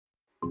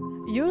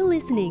You're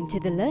listening to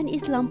the Learn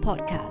Islam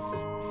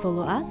podcast.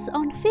 Follow us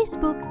on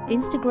Facebook,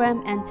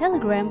 Instagram, and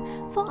Telegram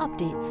for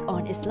updates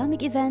on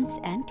Islamic events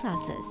and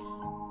classes.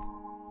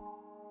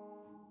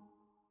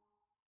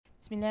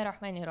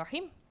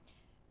 Bismillahirrahmanirrahim.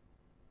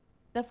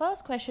 The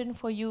first question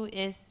for you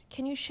is,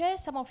 can you share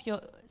some of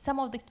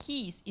the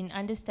keys in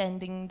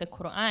understanding the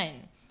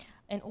Quran?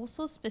 And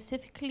also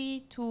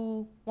specifically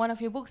to one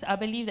of your books. I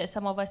believe that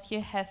some of us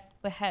here have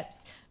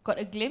perhaps got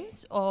a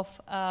glimpse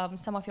of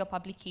some of your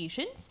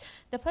publications.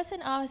 The person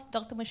asked,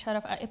 Dr.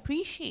 Musharraf, I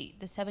appreciate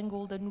the 7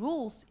 golden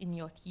rules in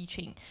your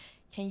teaching.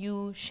 Can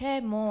you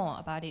share more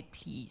about it,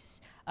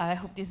 please? I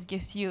hope this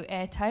gives you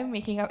airtime,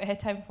 making up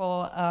airtime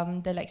for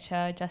the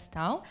lecture just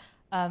now.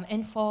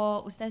 And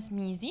for Ustaz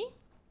Mizi,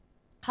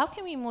 how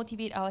can we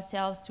motivate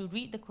ourselves to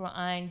read the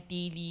Quran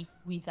daily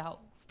without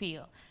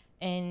fail?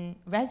 And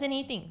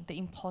resonating the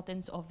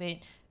importance of it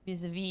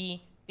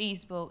vis-a-vis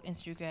Facebook,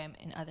 Instagram,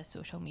 and other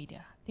social media.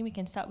 I think we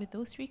can start with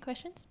those 3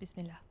 questions.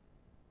 Bismillah.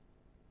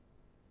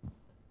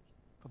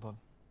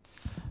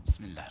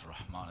 Bismillah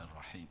ar-Rahman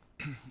ar-Rahim.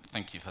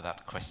 Thank you for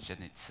that question.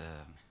 It's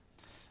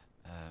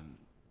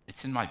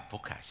in my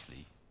book,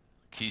 actually,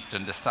 Keys to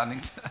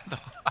Understanding the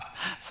Quran.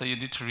 So you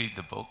need to read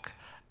the book.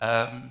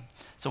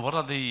 So what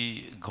are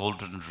the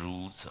golden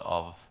rules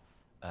of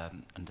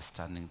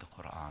understanding the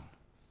Quran?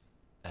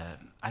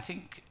 I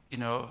think,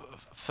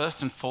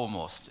 first and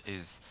foremost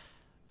is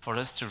for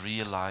us to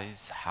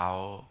realize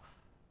how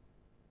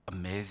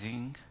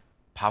amazing,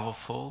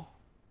 powerful,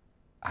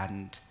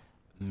 and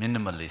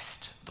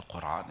minimalist the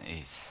Quran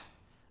is.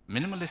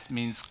 Minimalist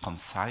means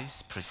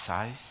concise,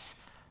 precise,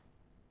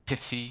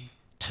 pithy,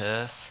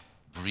 terse,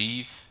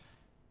 brief.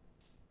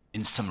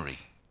 In summary,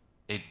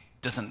 it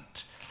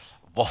doesn't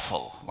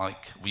waffle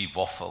like we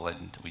waffle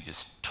and we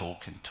just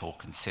talk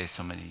and say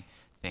so many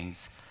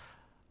things.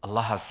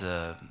 Allah has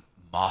a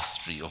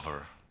mastery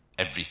over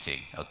everything,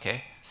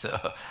 okay?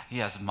 So He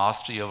has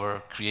mastery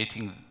over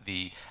creating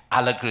the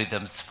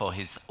algorithms for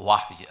His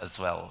Wahy as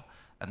well.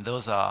 And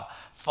those are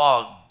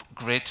far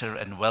greater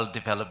and well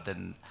developed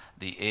than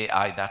the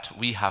AI that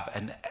we have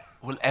and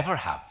will ever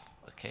have,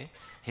 okay?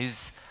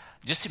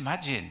 Just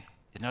imagine,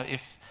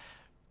 if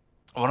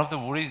one of the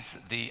worries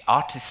the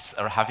artists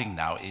are having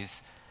now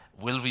is,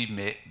 will we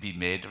be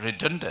made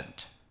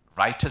redundant?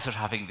 Writers are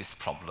having this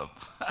problem.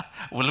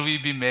 Will we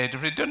be made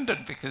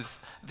redundant because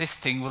this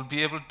thing will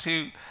be able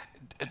to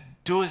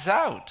do us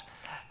out?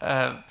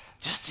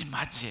 Just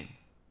imagine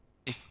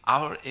if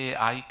our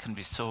AI can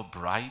be so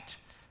bright.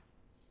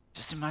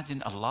 Just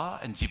imagine Allah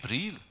and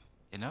Jibreel,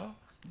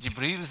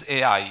 Jibreel's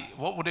AI,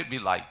 what would it be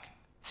like?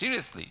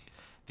 Seriously,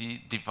 the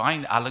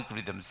divine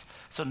algorithms.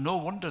 So no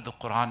wonder the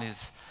Quran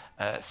is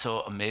so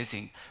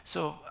amazing.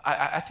 So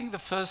I think the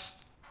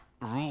first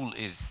rule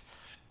is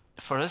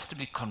for us to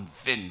be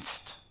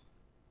convinced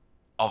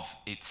of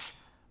its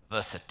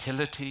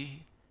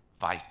versatility,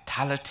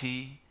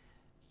 vitality,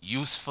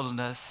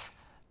 usefulness,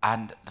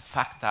 and the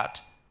fact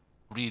that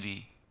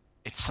really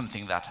it's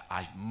something that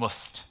I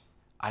must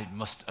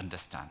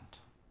understand.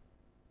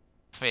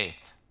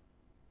 Faith,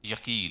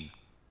 yaqeen.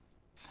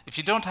 If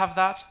you don't have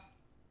that,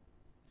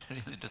 it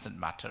really doesn't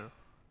matter.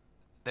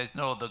 There's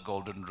no other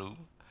golden rule.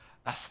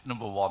 That's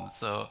number 1.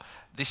 So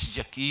this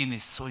yaqeen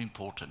is so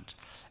important.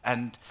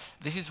 And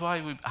this is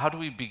why how do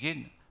we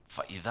begin?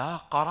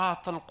 فَإِذَا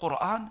قَرَأْتَ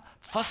الْقُرْآنَ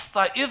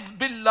فَاسْتَعِذْ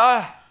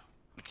بِاللَّهِ.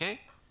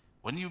 Okay?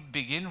 When you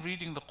begin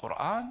reading the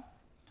Quran,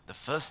 the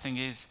first thing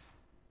is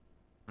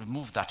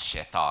remove that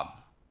shaitan,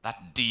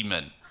 that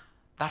demon,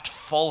 that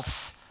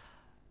falsehood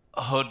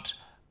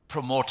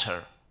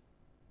promoter.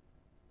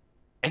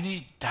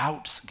 Any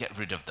doubts, get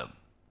rid of them.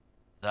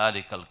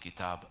 ذَلِكَ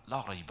الْكِتَابِ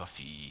لَا رَيْبَ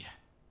فِيهِ.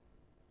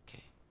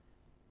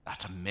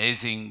 That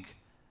amazing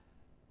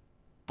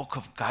book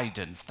of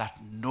guidance, that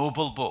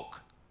noble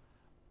book,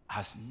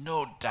 has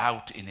no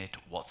doubt in it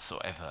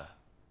whatsoever.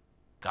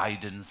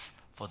 Guidance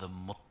for the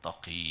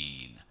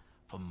muttaqeen,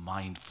 for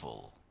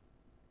mindful,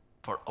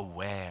 for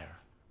aware,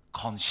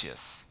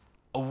 conscious,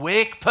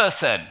 awake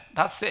person.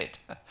 That's it.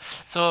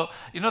 So,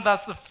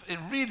 that's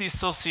really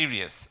so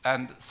serious.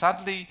 And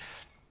sadly,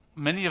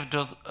 many of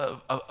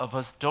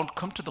us don't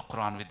come to the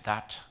Quran with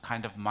that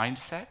kind of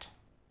mindset.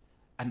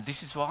 And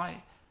this is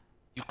why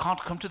you can't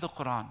come to the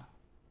Quran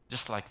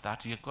just like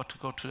that. You've got to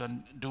go to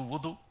and do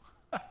wudu.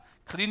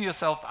 Clean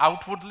yourself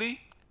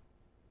outwardly.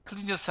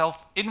 Clean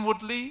yourself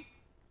inwardly.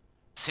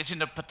 Sit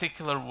in a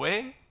particular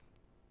way.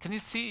 Can you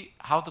see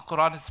how the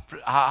Quran is,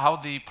 how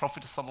the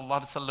Prophet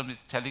ﷺ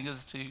is telling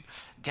us to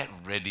get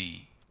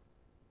ready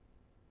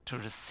to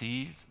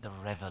receive the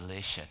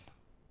revelation?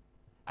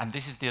 And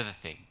this is the other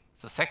thing.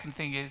 The second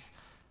thing is,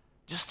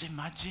 just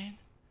imagine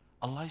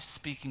Allah is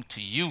speaking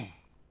to you.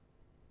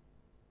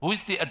 Who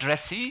is the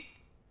addressee?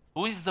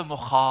 Who is the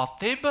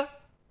mukhatib?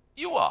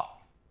 You are.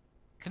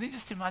 Can you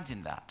just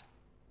imagine that?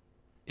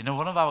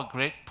 One of our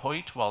great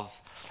poets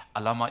was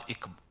Allama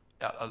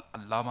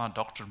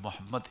Dr.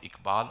 Muhammad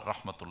Iqbal,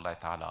 rahmatullahi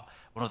ta'ala,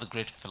 one of the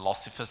great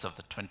philosophers of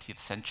the 20th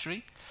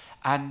century.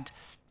 And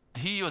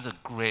he was a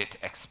great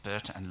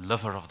expert and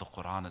lover of the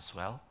Quran as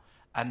well.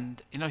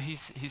 And he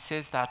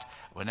says that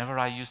whenever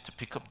I used to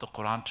pick up the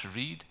Quran to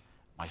read,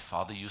 my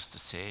father used to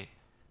say,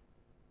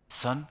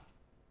 son,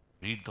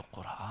 read the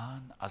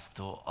Quran as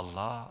though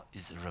Allah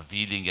is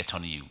revealing it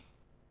on you.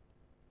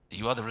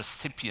 You are the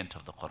recipient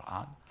of the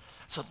Quran.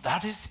 So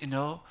that is,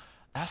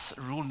 that's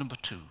rule number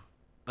 2.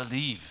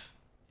 Believe,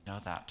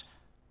 that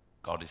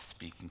God is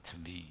speaking to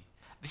me.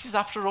 This is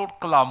after all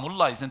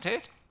Kalamullah, isn't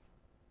it?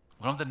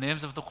 One of the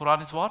names of the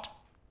Quran is what?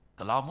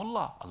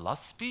 Kalamullah, Allah's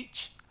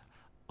speech.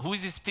 Who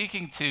is he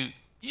speaking to?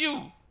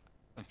 You.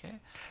 Okay?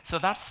 So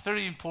that's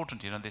very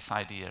important, this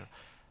idea.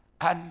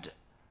 And,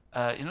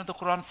 the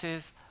Quran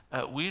says,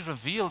 we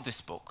reveal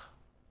this book.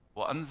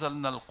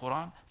 وَأَنزَلْنَا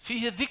الْقُرْآنَ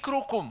فِيهِ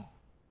ذِكْرُكُمْ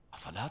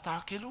أَفَلَا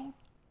تَعْقِلُونَ.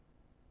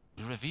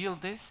 We reveal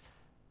this.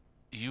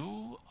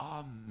 You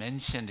are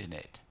mentioned in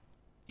it.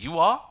 You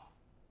are?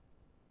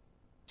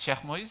 Sheikh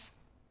Moiz?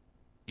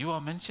 You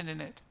are mentioned in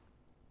it.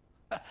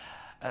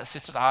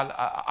 Sister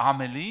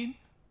Amalina,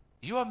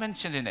 you are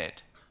mentioned in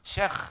it.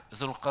 Sheikh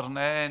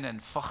Zulqarnain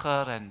and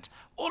Fakhr and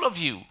all of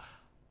you.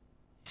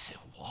 You say,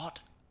 what?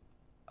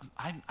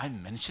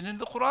 I'm mentioned in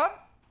the Quran?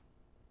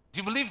 Do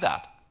you believe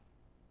that?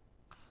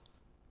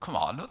 Come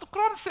on, the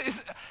Quran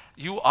says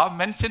you are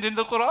mentioned in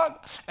the Quran.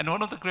 And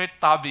one of the great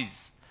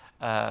tabis,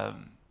 I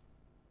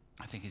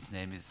think his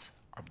name is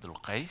Abdul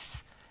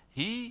Qais,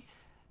 he,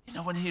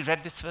 when he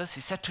read this verse,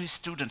 he said to his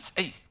students,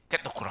 hey,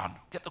 get the Quran,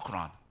 get the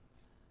Quran.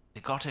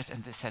 They got it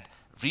and they said,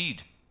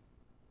 read.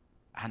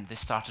 And they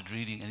started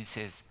reading and he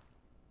says,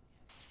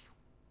 yes,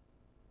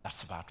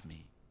 that's about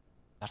me.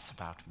 That's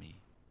about me.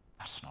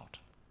 That's not.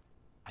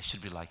 I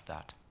should be like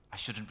that. I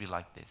shouldn't be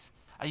like this.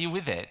 Are you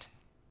with it?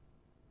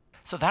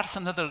 So that's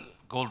another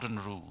golden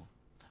rule.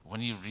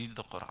 When you read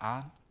the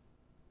Quran,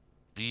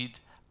 read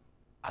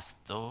as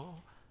though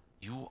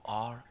you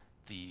are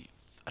the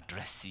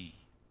addressee,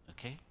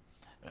 okay?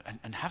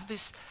 And have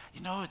this,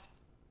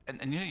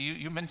 and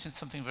you mentioned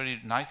something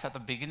very nice at the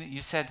beginning.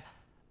 You said,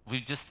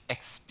 we've just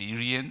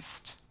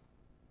experienced,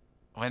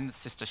 when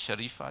Sister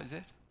Sharifa, is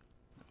it?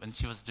 When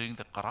she was doing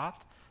the Qiraat,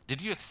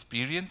 did you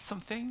experience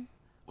something?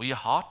 Were your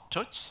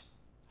hearts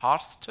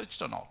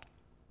touched or not?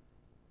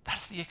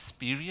 That's the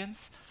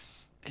experience.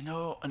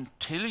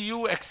 Until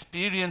you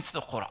experience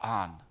the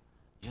Quran,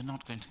 you're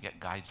not going to get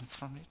guidance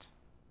from it.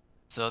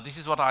 So this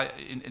is what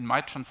in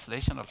my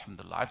translation,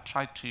 alhamdulillah, I've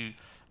tried to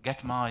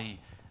get my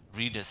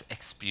readers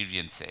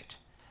experience it.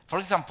 For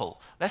example,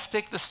 let's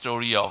take the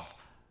story of,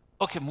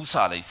 Musa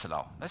alayhi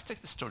salam. Let's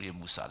take the story of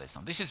Musa alayhi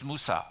salam. This is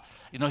Musa.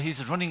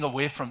 He's running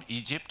away from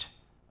Egypt.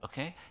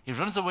 Okay? He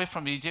runs away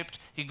from Egypt.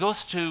 He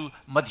goes to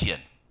Madian.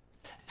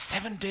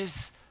 7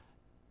 days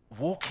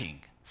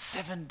walking.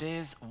 7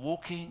 days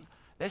walking.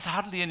 There's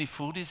hardly any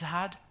food he's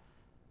had.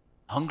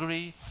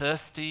 Hungry,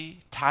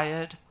 thirsty,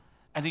 tired.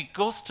 And he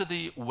goes to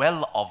the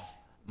well of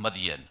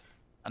Madian.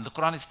 And the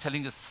Quran is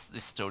telling us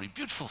this story,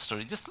 beautiful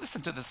story. Just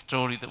listen to the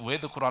story, the way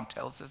the Quran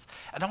tells us.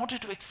 And I want you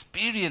to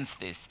experience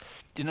this.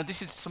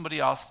 This is somebody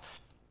asked,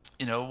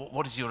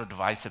 what is your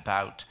advice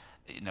about,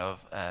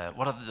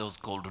 what are those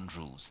golden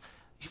rules?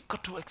 You've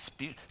got to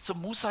experience. So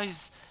Musa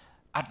is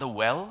at the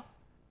well,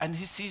 and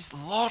he sees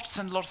lots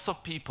and lots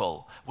of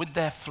people with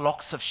their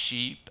flocks of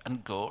sheep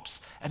and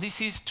goats. And he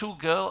sees 2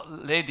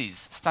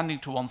 ladies standing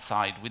to one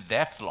side with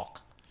their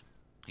flock.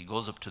 He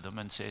goes up to them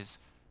and says,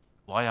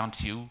 why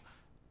aren't you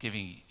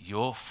giving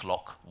your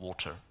flock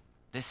water?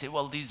 They say,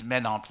 well, these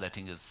men aren't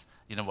letting us,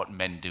 what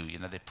men do,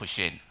 they push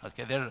in.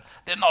 Okay, they're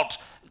not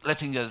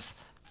letting us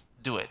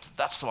do it.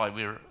 That's why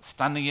we're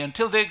standing here.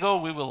 Until they go,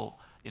 we will,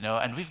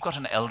 and we've got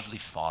an elderly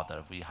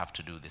father. We have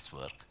to do this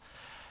work.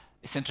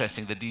 It's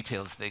interesting, the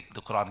details the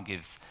Quran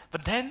gives.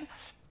 But then,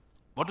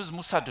 what does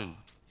Musa do?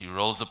 He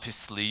rolls up his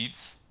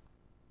sleeves,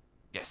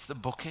 gets the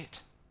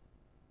bucket,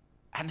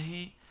 and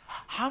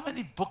how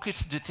many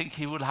buckets do you think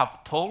he would have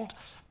pulled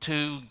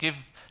to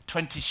give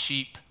 20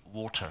 sheep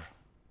water?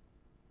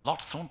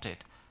 Lots, won't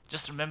it?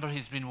 Just remember,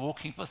 he's been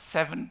walking for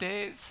 7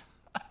 days.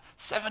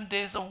 7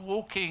 days of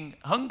walking,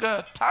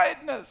 hunger,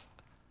 tiredness.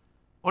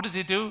 What does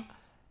he do?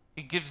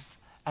 He gives,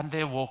 and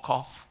they walk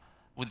off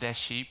with their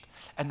sheep.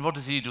 And what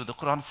does he do? The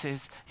Quran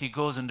says he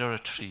goes under a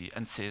tree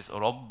and says,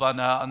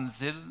 Rabbana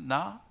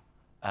anzilna,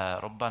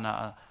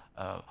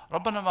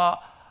 Rabbana ma,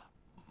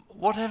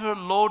 whatever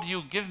Lord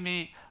you give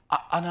me,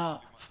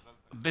 ana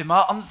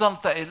bima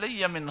anzalta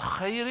ilayya min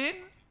khairin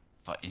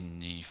fa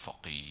inni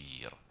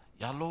faqir.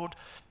 Ya Lord,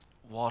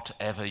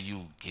 whatever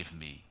you give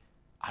me,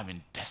 I'm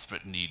in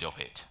desperate need of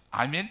it.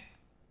 When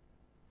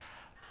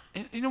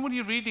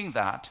you're reading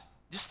that,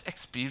 just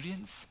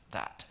experience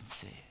that and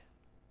say,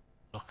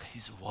 look,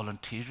 he's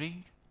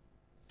volunteering.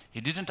 He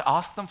didn't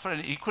ask them for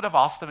any. He could have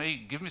asked them, hey,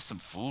 give me some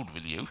food,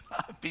 will you?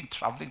 I've been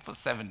traveling for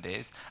 7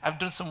 days. I've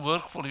done some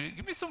work for you.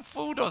 Give me some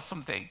food or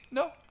something.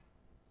 No.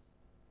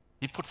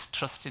 He puts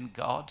trust in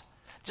God.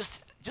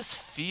 Just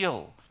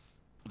feel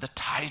the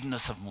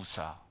tiredness of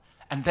Musa.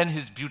 And then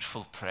his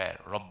beautiful prayer,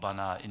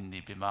 Rabbana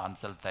inni bima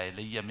anzalta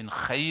ilayya min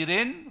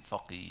khairin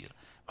faqir.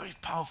 Very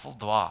powerful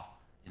dua.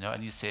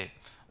 And you say,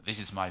 this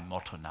is my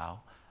motto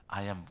now.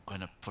 I am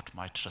going to put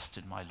my trust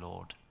in my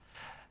Lord.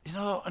 you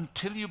know,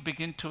 until you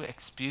begin to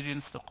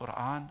experience the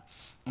Quran,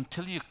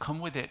 until you come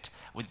with it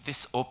with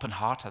this open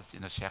heart, as you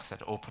know, Sheikh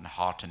said, open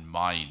heart and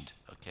mind,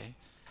 okay,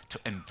 to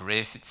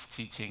embrace its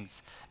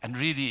teachings and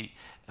really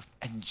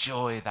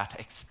enjoy that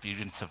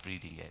experience of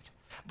reading it.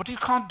 But you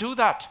can't do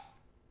that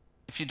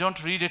if you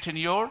don't read it in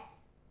your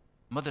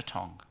mother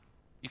tongue.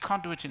 You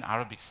can't do it in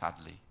Arabic,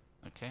 sadly,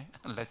 okay,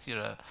 unless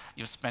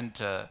you've spent,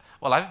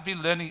 well, I've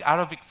been learning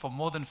Arabic for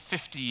more than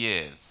 50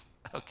 years,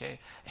 okay,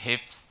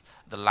 Hifz,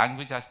 the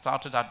language I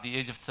started at the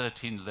age of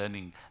 13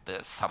 learning the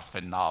Sarf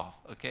and Nav,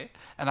 okay?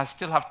 And I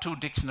still have 2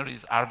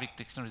 dictionaries, Arabic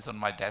dictionaries on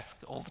my desk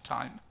all the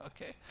time,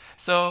 okay?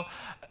 So,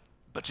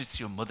 but it's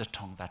your mother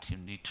tongue that you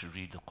need to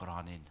read the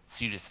Quran in,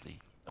 seriously.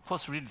 Of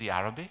course, read the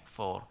Arabic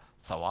for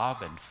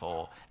thawab and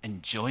for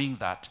enjoying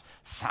that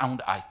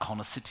sound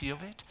iconicity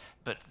of it,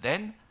 but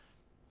then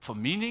for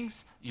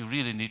meanings, you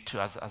really need to,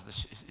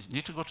 you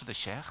need to go to the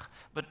Sheikh,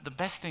 but the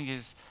best thing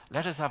is,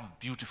 let us have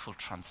beautiful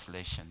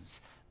translations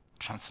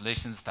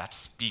that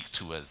speak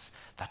to us,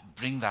 that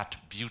bring that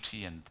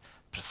beauty and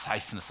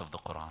preciseness of the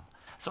Quran.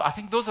 So I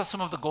think those are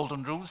some of the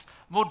golden rules.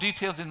 More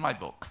details in my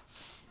book.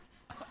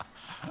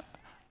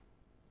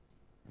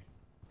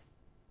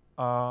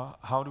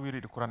 How do we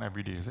read the Quran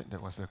every day? Is it?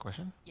 That was the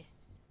question?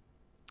 Yes.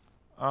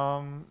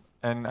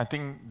 And I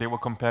think they were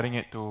comparing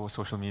it to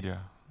social media.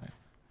 Right?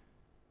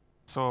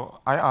 So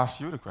I asked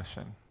you the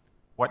question,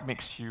 what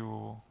makes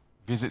you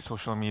visit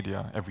social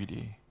media every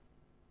day?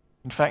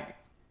 In fact,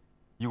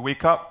 you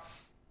wake up,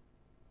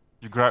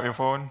 you grab your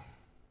phone.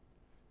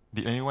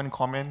 Did anyone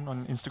comment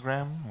on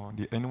Instagram? Or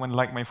did anyone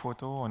like my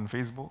photo on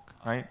Facebook,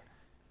 right?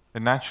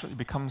 It naturally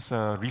becomes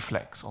a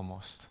reflex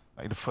almost,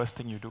 like the first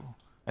thing you do.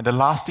 And the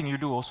last thing you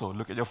do also,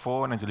 look at your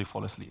phone until you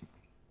fall asleep,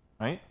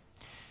 right?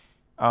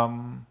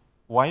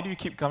 Why do you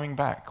keep coming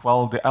back?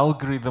 Well, the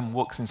algorithm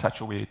works in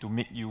such a way to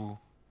make you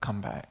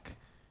come back.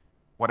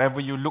 Whatever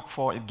you look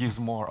for, it gives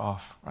more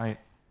of, right?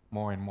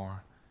 More and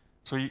more.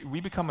 So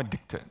we become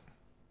addicted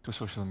to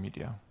social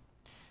media.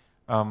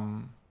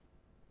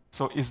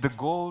 So is the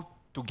goal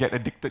to get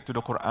addicted to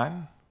the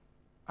Quran?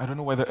 I don't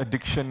know whether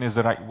addiction is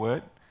the right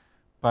word,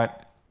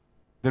 but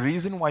the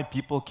reason why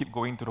people keep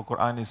going to the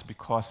Quran is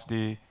because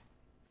they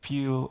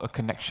feel a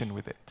connection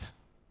with it.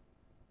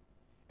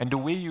 And the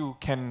way you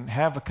can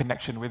have a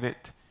connection with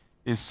it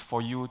is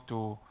for you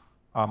to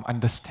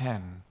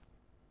understand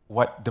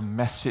what the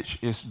message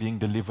is being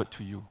delivered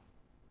to you.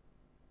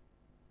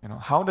 You know,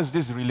 how does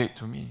this relate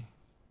to me?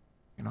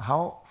 You know,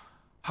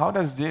 how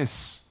does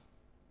this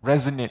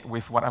resonate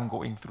with what I'm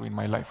going through in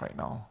my life right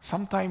now?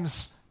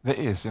 Sometimes there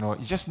is, you know,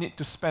 you just need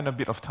to spend a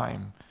bit of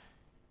time.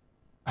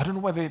 I don't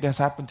know whether it has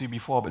happened to you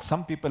before, but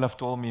some people have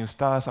told me,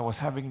 Ustaz, I was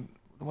having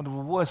one of the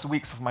worst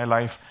weeks of my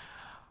life.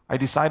 I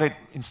decided,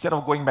 instead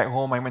of going back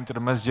home, I went to the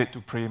masjid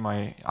to pray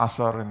my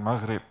Asr and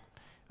Maghrib.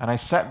 And I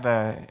sat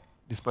there,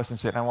 this person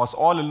said, I was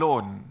all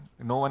alone.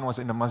 No one was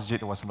in the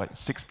masjid. It was like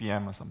 6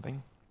 p.m. or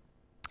something.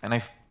 And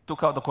I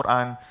took out the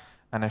Quran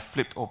and I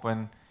flipped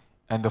open.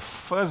 And the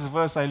first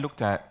verse I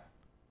looked at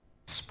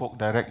spoke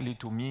directly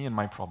to me and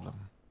my problem.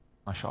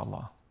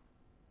 MashaAllah.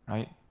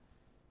 Right?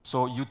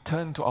 So you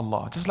turn to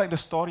Allah. Just like the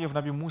story of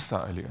Nabi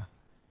Musa earlier.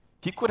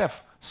 He could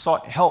have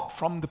sought help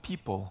from the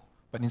people,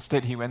 but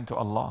instead he went to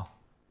Allah.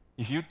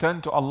 If you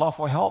turn to Allah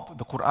for help,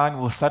 the Quran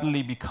will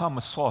suddenly become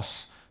a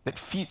source that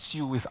feeds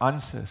you with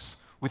answers,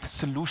 with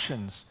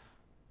solutions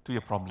to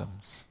your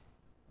problems.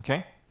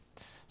 Okay?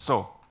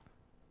 So,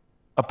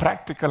 a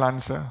practical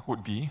answer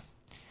would be,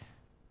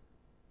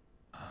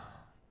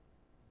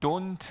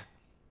 don't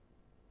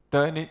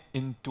turn it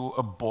into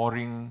a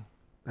boring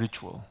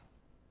ritual,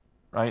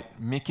 right?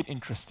 Make it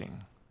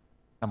interesting,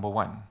 number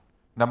one.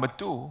 Number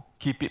two,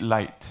 keep it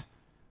light.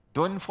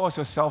 Don't force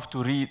yourself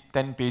to read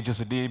 10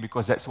 pages a day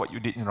because that's what you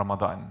did in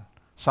Ramadan.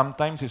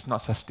 Sometimes it's not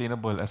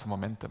sustainable as a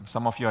momentum.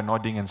 Some of you are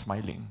nodding and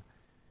smiling.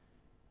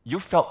 You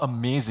felt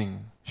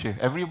amazing, Sheikh.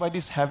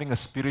 Everybody's having a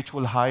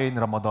spiritual high in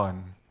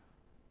Ramadan.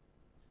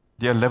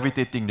 They are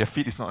levitating, their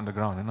feet is not on the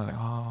ground. Like,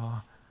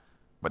 ah.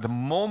 But the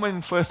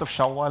moment first of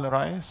Shawwal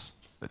arrives,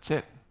 that's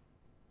it,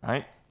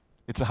 right?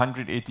 It's a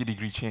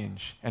 180-degree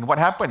change. And what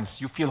happens?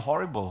 You feel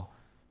horrible.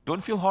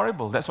 Don't feel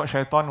horrible. That's what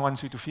Shaitan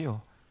wants you to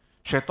feel.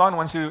 Shaitan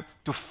wants you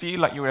to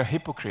feel like you're a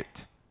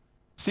hypocrite.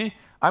 See,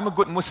 I'm a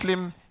good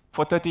Muslim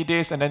for 30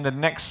 days and then the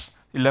next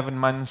 11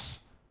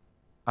 months,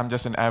 I'm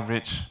just an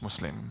average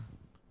Muslim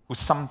who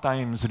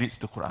sometimes reads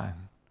the Quran.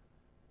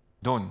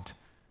 Don't.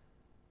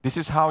 This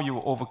is how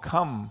you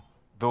overcome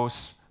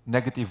those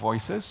negative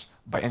voices,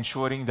 by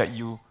ensuring that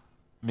you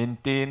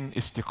maintain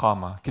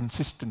istiqamah,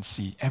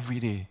 consistency every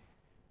day.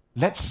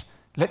 Let's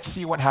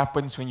see what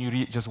happens when you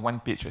read just 1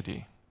 page a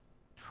day.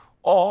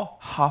 Or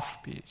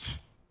half page,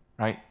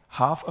 right?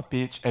 Half a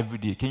page every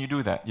day. Can you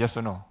do that? Yes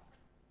or no?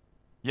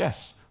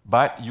 Yes.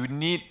 But you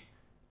need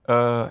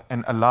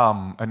an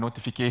alarm, a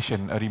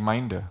notification, a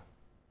reminder.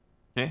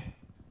 Okay?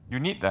 You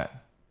need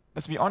that.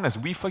 Let's be honest,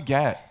 we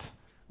forget.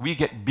 We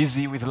get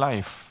busy with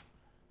life.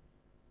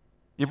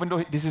 Even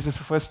though this is his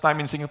first time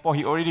in Singapore,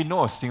 he already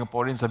knows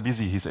Singaporeans are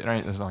busy. He said,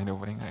 right, that's not in the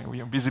opening. Right?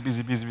 We are busy,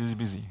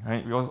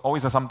 right? We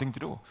always have something to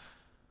do.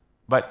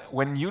 But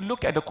when you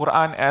look at the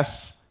Quran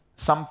as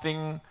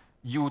something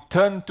you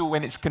turn to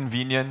when it's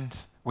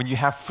convenient, when you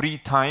have free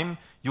time,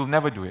 you'll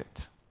never do it.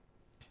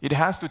 It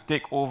has to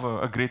take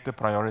over a greater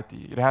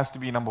priority. It has to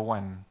be number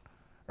one,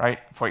 right?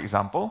 For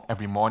example,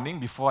 every morning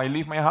before I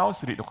leave my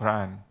house, read the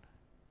Quran.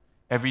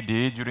 Every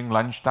day during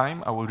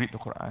lunchtime, I will read the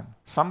Quran.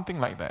 Something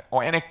like that.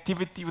 Or an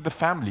activity with the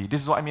family.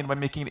 This is what I mean by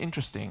making it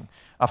interesting.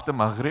 After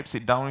Maghrib,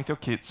 sit down with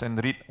your kids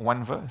and read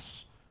one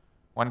verse,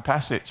 one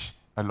passage,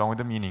 along with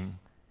the meaning.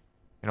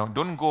 You know,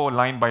 don't go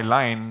line by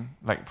line,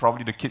 like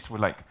probably the kids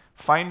would like.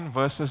 Find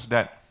verses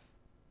that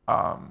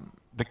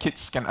the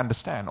kids can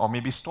understand, or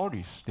maybe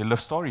stories. They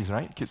love stories,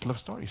 right? Kids love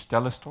stories.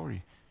 Tell a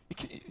story.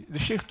 The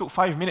Sheikh took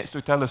 5 minutes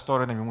to tell a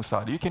story of Nabi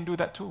Musa. You can do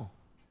that too,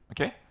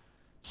 okay?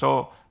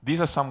 So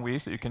these are some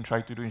ways that you can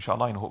try to do,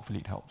 inshallah, and hopefully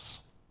it helps.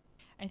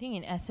 I think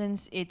in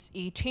essence, it's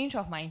a change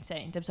of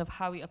mindset in terms of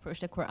how we approach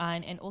the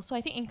Quran, and also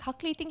I think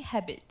inculcating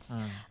habits.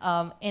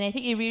 And I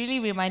think it really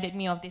reminded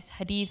me of this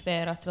hadith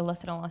where Rasulullah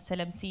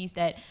SAW says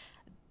that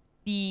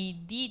the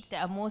deeds that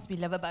are most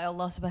beloved by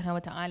Allah subhanahu wa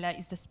ta'ala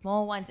is the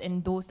small ones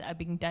and those that are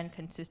being done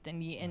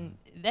consistently. And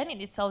that in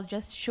itself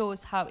just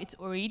shows how it's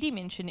already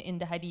mentioned in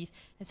the hadith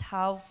as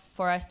how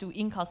for us to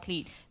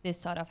inculcate this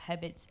sort of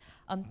habits.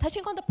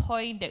 Touching on the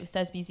point that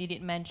Ustaz Mizi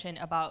did mention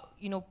about,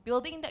 you know,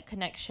 building that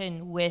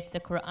connection with the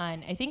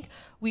Quran, I think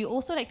we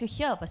also like to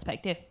hear a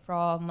perspective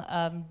from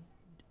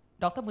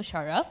Dr.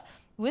 Musharraf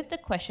with the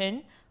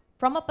question,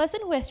 from a person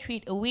who has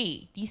strayed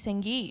away,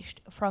 disengaged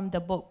from the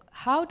book,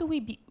 how do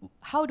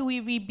we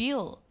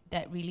rebuild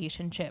that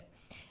relationship?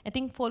 I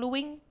think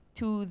following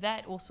to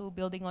that, also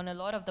building on a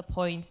lot of the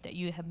points that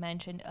you have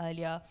mentioned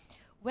earlier,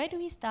 where do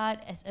we start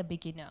as a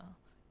beginner?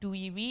 Do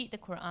we read the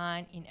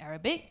Quran in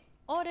Arabic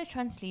or the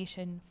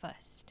translation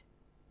first?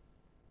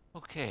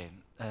 Okay.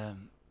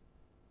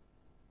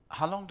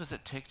 How long does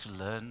it take to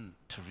learn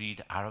to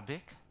read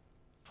Arabic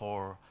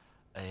for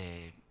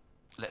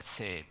let's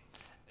say,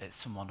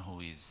 someone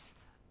who is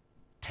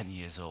 10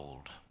 years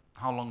old?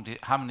 How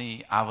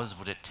many hours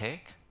would it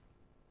take?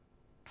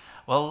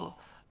 Well,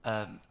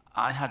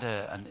 I had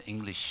an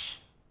English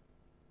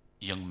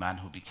young man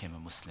who became a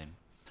Muslim,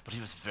 but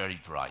he was very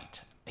bright,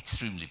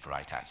 extremely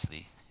bright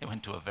actually. He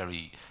went to a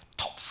very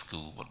top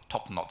school,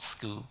 top-notch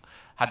school,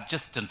 had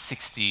just done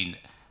 14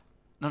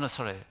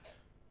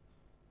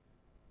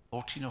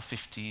 or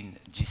 15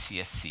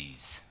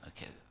 GCSEs.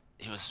 Okay,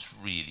 he was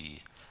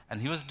really,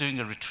 and he was doing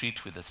a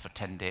retreat with us for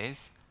 10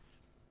 days.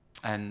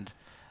 And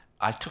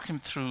I took him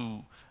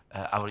through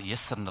our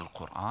Yassarna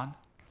al-Quran,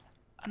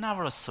 an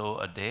hour or so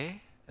a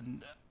day.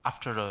 And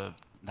after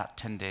that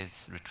 10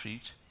 days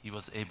retreat, he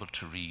was able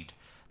to read.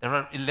 There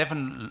are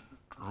 11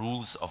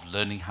 rules of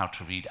learning how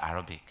to read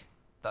Arabic.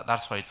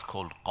 That's why it's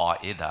called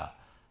Qaida.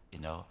 You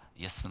know,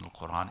 Yassarna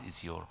al-Quran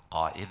is your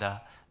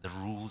Qaida. The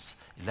rules,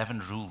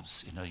 11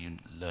 rules. You know, you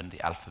learn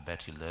the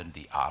alphabet, you learn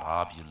the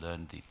Arab, you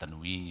learn the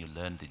Tanween, you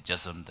learn the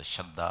Jazm, the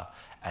Shadda,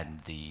 and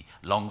the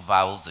long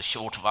vowels, the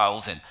short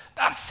vowels, and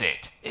that's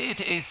it.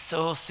 It is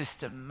so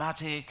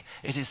systematic,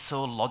 it is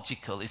so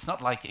logical. It's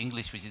not like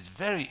English, which is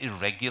very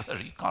irregular.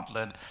 You can't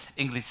learn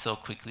English so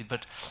quickly,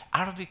 but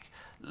Arabic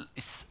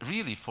is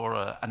really for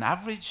an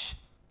average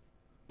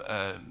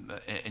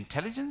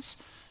intelligence,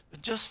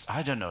 just,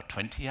 I don't know,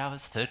 20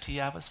 hours,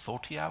 30 hours,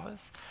 40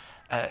 hours.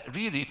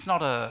 Really, it's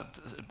not a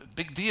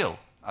big deal,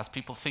 as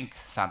people think,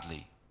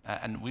 sadly.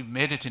 And we've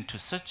made it into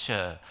such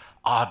a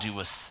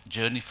arduous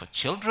journey for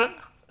children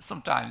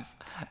sometimes.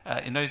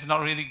 You know, it's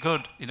not really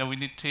good. You know, we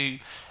need to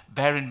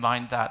bear in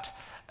mind that,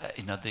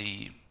 you know,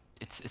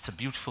 it's a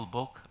beautiful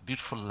book,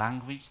 beautiful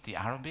language, the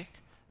Arabic,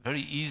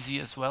 very easy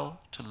as well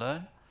to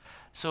learn.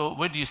 So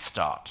where do you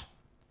start?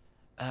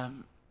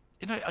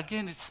 You know,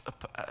 again, it's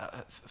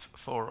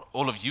for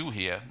all of you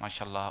here,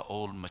 mashallah,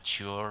 all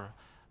mature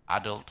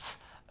adults,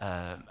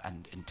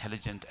 and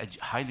intelligent,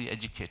 highly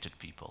educated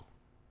people.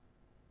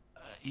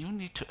 You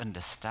need to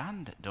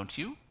understand, don't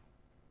you?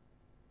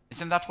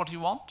 Isn't that what you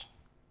want?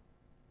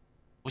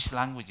 Which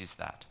language is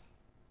that?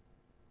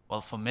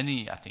 Well, for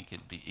many, I think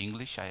it'll be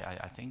English.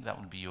 I think that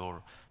would be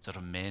your sort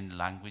of main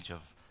language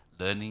of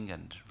learning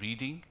and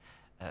reading.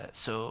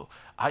 So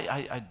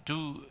I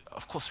do,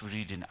 of course, we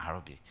read in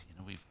Arabic. You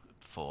know,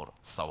 for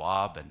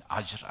thawab and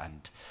ajr,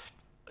 and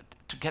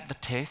to get the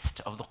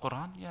taste of the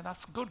Quran. Yeah,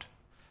 that's good.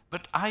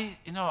 But I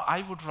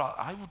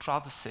would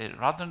rather say,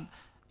 rather than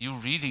you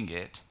reading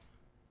it,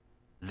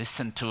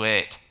 listen to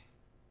it.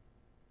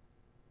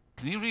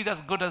 Can you read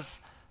as good as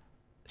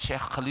Sheikh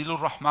Khalilur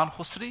Rahman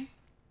Khusri,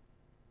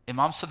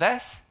 Imam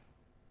Sudais?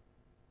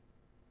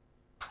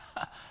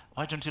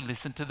 Why don't you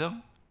listen to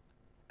them?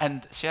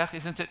 And Sheikh,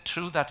 isn't it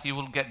true that you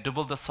will get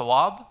double the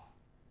sawab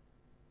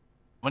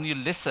when you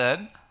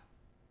listen?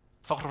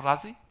 Fakhr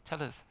Razi,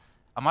 tell us.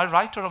 Am I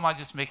right or am I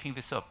just making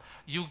this up?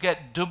 You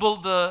get double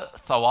the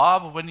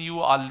thawab when you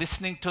are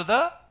listening to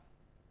the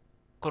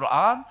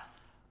Quran.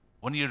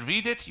 When you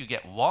read it, you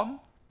get 1,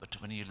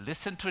 but when you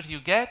listen to it, you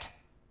get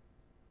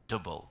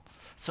double.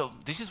 So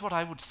this is what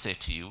I would say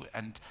to you,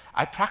 and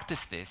I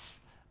practice this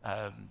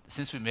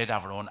since we made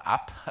our own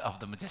app of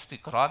the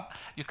Majestic Quran.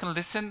 You can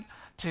listen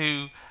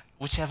to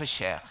whichever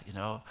sheikh, you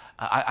know.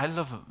 I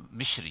love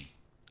Mishri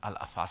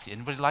al-Afasi.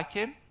 Anybody like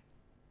him?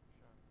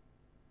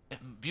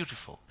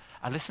 Beautiful.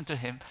 I listen to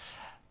him,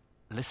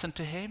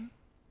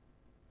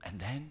 and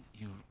then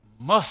you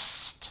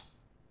must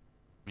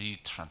read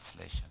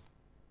translation.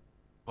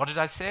 What did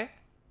I say?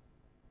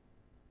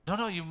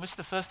 No, you missed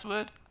the first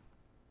word.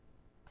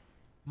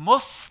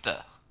 Must.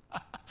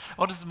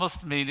 What does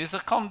must mean? It's a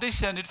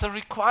condition, it's a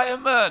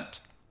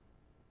requirement.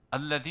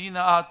 الَّذِينَ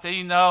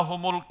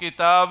آتَيْنَاهُمُ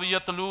الْكِتَابِ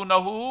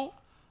يَتْلُونَهُ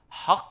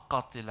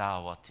حَقَّ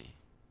تِلَاوَتِهِ.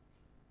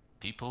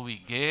 People we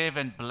gave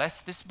and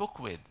blessed this book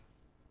with,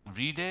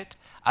 read it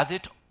as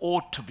it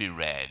ought to be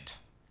read,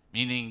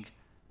 meaning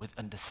with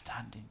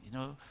understanding. You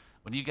know,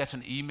 when you get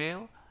an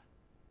email,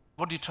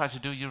 what do you try to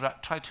do? You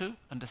try to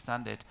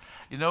understand it.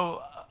 You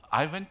know,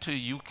 I went to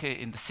UK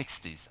in the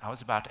 60s. I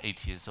was about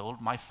 8 years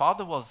old. My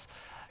father was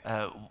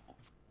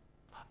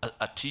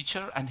a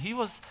teacher, and he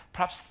was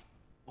perhaps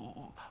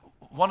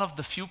one of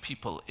the few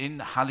people in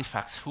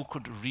Halifax who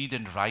could read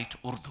and write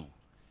Urdu.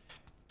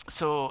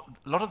 So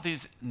a lot of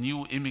these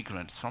new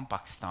immigrants from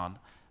Pakistan,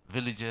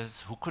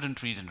 villagers who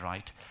couldn't read and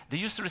write, they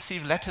used to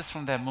receive letters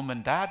from their mum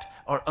and dad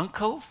or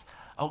uncles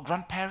or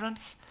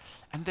grandparents,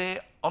 and they,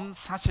 on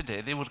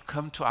Saturday, they would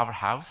come to our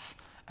house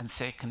and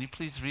say, "Can you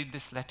please read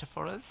this letter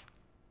for us?"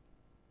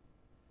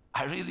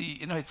 I really,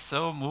 you know, it's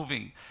so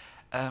moving.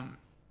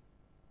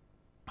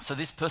 So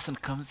this person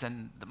comes,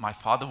 and my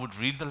father would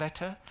read the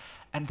letter,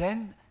 and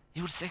then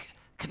he would say,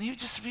 "Can you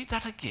just read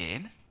that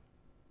again?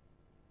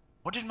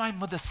 What did my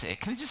mother say?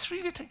 Can you just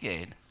read it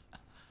again?"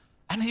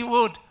 And he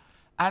would.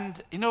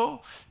 And, you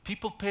know,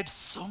 people paid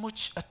so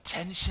much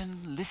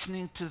attention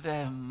listening to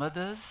their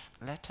mother's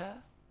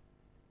letter,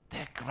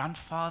 their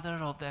grandfather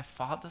or their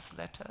father's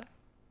letter.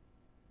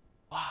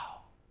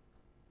 Wow.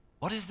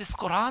 What is this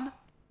Quran?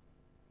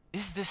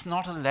 Is this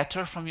not a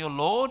letter from your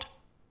Lord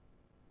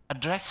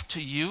addressed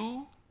to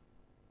you?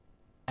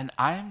 And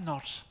I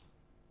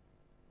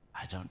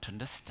don't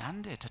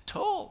understand it at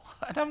all.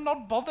 And I'm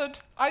not bothered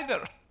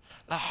either.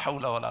 La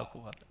hawla wa la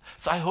quwwata.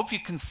 So I hope you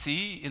can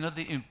see, you know,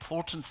 the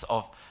importance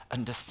of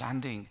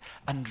understanding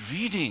and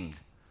reading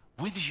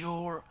with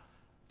your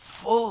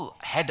full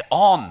head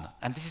on.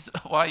 And this is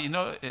why, you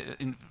know,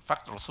 in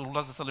fact,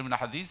 Rasulullah sallallahu alaihi wasallam in a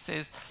hadith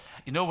says,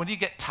 you know, when you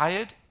get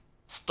tired,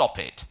 stop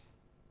it.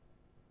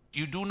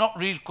 You do not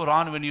read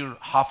Quran when you're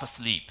half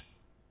asleep.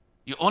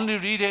 You only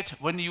read it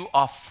when you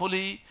are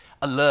fully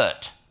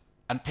alert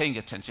and paying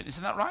attention.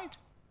 Isn't that right?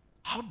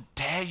 How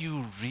dare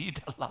you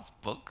read Allah's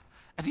book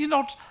and you're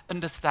not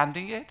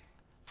understanding it?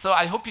 So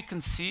I hope you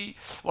can see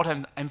what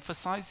I'm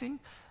emphasizing.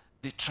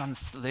 The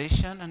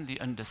translation and the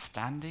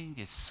understanding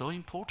is so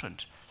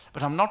important.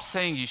 But I'm not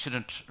saying you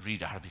shouldn't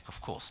read Arabic,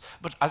 of course.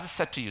 But as I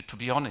said to you, to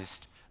be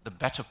honest, the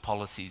better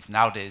policies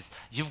nowadays,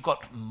 you've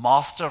got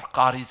master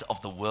qaris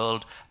of the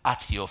world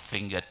at your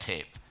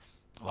fingertip.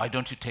 Why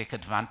don't you take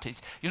advantage?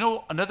 You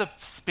know, another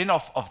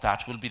spin-off of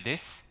that will be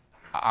this,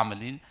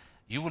 Amalin,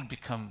 you will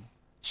become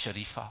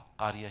Sharifa,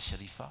 Qariya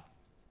Sharifa.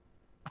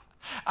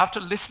 After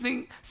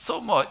listening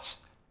so much,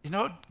 you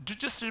know,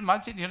 just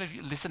imagine, you know, if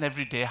you listen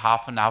every day,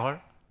 half an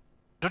hour,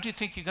 don't you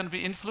think you're going to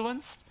be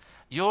influenced?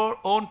 Your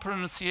own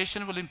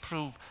pronunciation will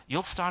improve.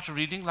 You'll start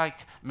reading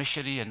like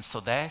Mishri and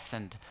Sudes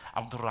and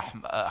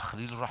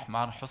Khalil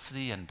Rahman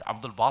Husri and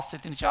Abdul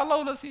Basit, inshallah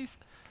ul-Aziz.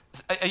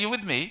 Are you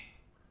with me?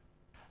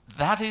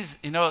 That is,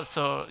 you know,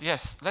 so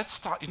yes, let's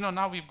start. You know,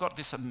 now we've got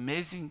this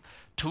amazing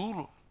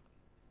tool,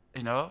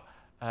 you know,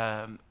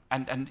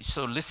 and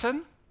so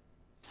listen.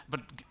 But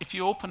if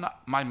you open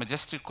up my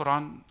Majestic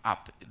Quran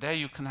app, there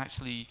you can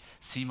actually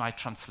see my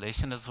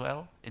translation as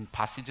well in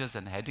passages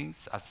and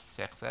headings, as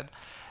Sheikh said.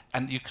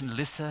 And you can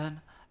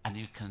listen, and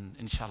you can,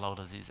 inshallah,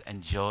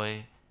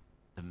 enjoy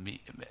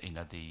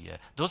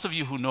those of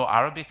you who know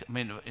Arabic. I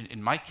mean,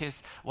 in my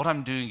case, what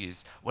I'm doing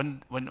is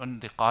when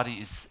the Qari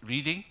is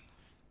reading,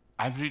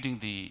 I'm reading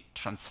the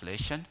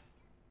translation,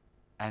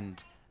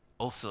 and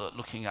also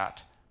looking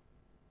at,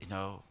 you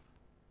know,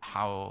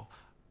 how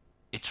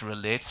it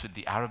relates with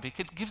the Arabic.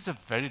 It gives a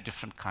very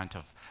different kind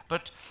of.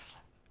 But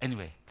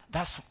anyway,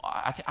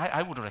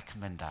 I would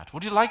recommend that.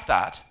 Would you like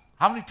that?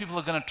 How many people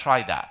are going to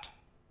try that?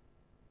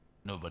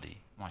 Nobody,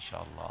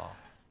 mashallah.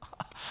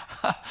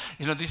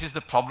 You know, this is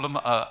the problem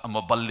a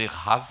muballigh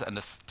has and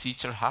a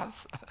teacher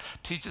has.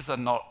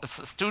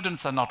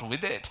 Students are not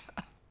with it.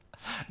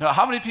 Now,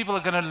 how many people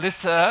are going to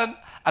listen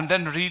and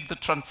then read the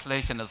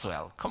translation as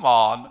well? Come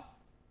on.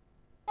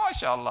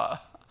 Mashallah.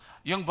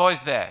 Young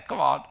boys there, come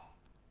on.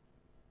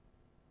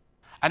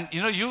 And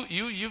you know,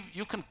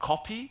 you can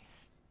copy,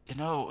 you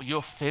know,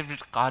 your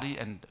favorite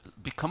Qari and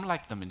become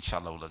like them,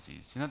 inshallah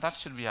ul-Aziz. You know, that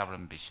should be our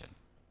ambition.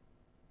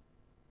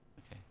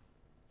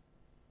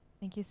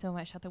 Thank you so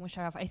much, Dr.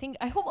 Musharraf.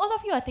 I hope all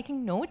of you are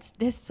taking notes.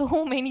 There's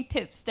so many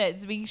tips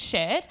that's being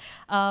shared.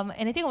 And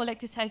I think I would like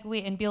to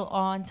segue and build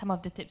on some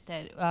of the tips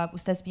that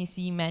Ustaz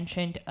Mizi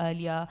mentioned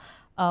earlier.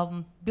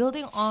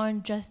 Building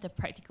on just the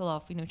practical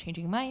of, you know,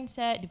 changing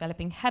mindset,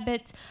 developing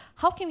habits.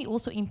 How can we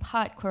also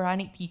impart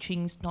Quranic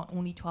teachings not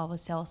only to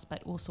ourselves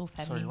but also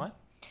family? Sorry, what?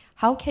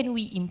 how can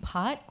we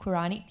impart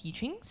Quranic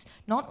teachings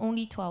not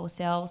only to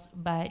ourselves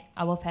but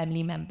our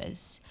family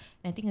members?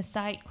 And I think a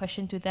side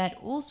question to that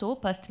also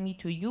personally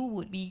to you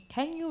would be,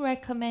 can you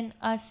recommend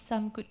us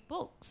some good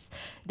books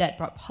that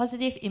brought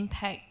positive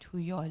impact to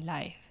your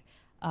life?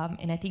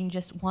 And I think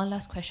just one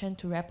last question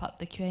to wrap up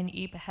the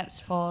Q&A, perhaps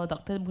for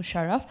Dr.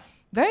 Musharraf.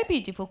 Very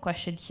beautiful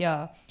question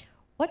here.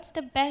 What's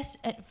the best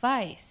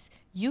advice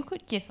you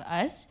could give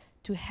us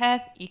to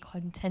have a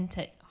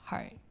contented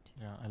heart?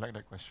 Yeah, I like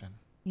that question.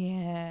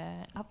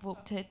 Yeah,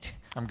 upvoted.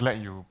 I'm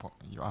glad you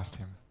asked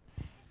him.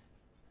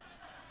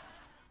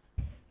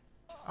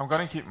 I'm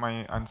going to keep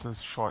my answers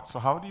short. So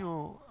how do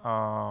you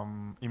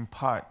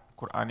impart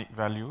Quranic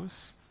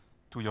values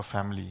to your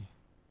family?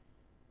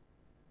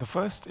 The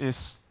first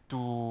is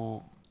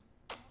to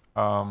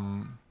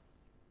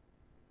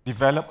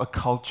develop a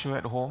culture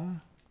at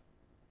home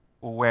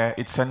where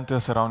it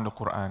centers around the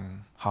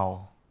Quran.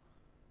 How?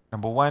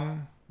 Number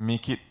one,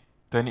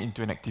 turn it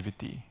into an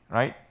activity,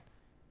 right?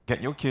 Get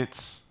your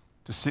kids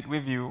to sit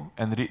with you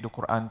and read the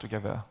Quran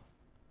together.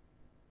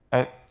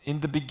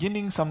 In the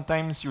beginning,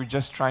 sometimes you're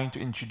just trying to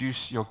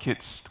introduce your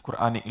kids to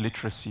Quranic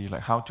literacy,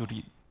 like how to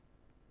read,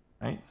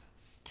 right?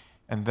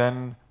 And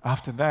then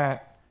after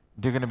that,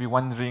 they're going to be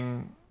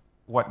wondering,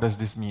 what does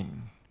this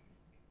mean?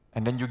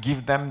 And then you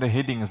give them the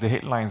headings, the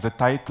headlines, the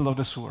title of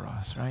the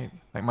surahs, right?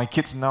 Like my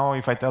kids now,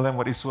 if I tell them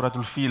what is Surah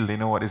Al-Fil, they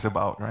know what it's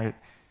about, right?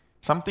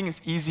 Something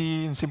is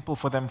easy and simple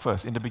for them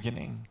first in the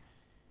beginning.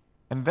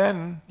 And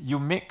then you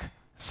make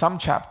some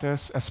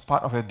chapters as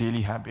part of a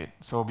daily habit.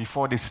 So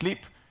before they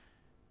sleep,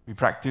 we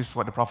practice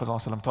what the Prophet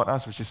ﷺ taught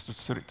us, which is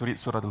to read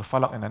Surah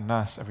Al-Falaq and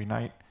An-Nas every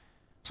night.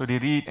 So they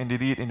read and they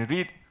read and they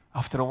read.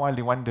 After a while,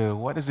 they wonder,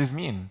 what does this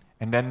mean?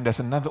 And then there's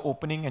another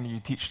opening and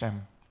you teach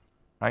them,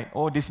 right?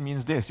 Oh, this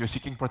means this. You're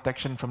seeking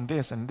protection from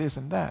this and this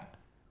and that.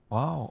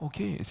 Wow,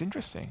 okay, it's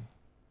interesting.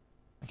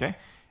 Okay?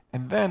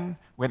 And then,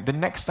 when the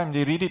next time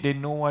they read it, they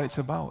know what it's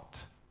about.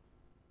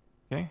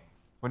 Okay?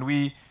 When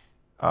we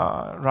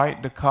ride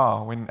the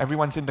car, when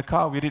everyone's in the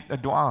car, we read a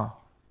dua.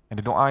 And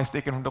the dua is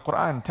taken from the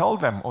Quran. Tell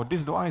them, oh,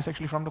 this dua is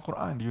actually from the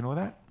Quran. Do you know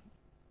that?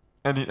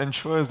 And it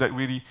ensures that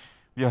we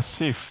are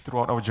safe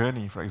throughout our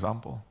journey, for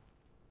example.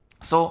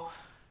 So,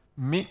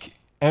 make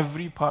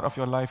every part of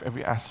your life,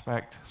 every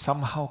aspect,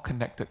 somehow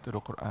connected to the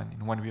Quran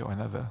in one way or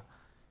another.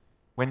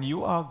 When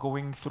you are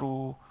going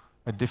through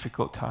a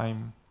difficult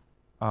time,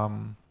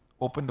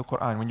 open the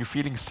Quran. When you're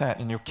feeling sad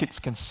and your kids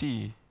can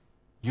see,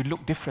 you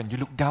look different, you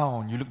look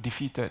down, you look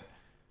defeated.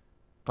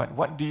 But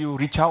what do you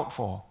reach out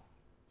for?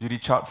 You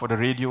reach out for the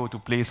radio to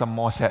play some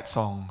more sad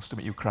songs to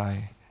make you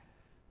cry.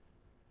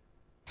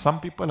 Some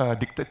people are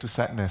addicted to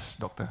sadness,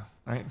 doctor,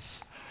 right?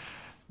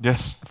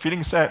 Just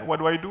feeling sad, what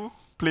do?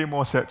 Play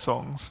more sad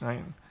songs,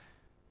 right?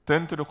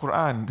 Turn to the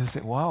Quran. They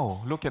say,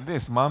 wow, look at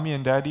this. Mommy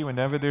and daddy,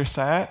 whenever they're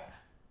sad,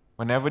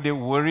 whenever they're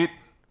worried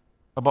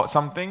about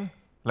something,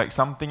 like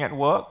something at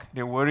work,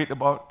 they're worried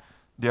about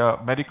their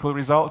medical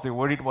results, they're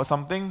worried about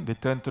something, they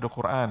turn to the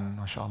Quran,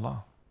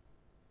 mashallah.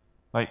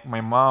 Like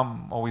my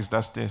mom always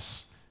does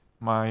this.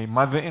 My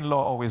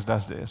mother-in-law always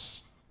does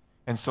this.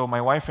 And so my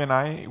wife and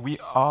I, we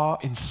are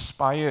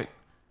inspired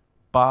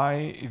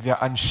by their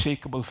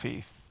unshakable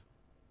faith.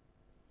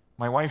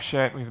 My wife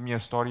shared with me a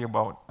story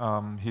about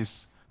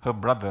her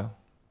brother,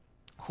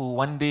 who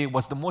one day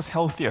was the most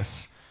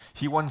healthiest.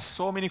 He won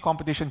so many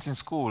competitions in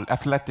school,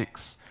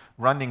 athletics,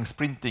 running,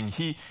 sprinting.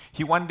 He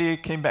one day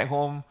came back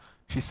home,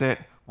 she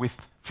said, with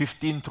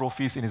 15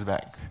 trophies in his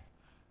bag.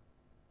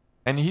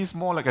 And he's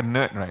more like a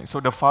nerd, right?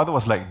 So the father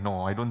was like,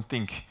 no, I don't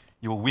think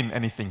you will win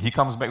anything. He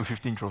comes back with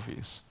 15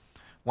 trophies.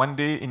 One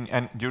day,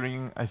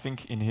 during, I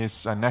think, in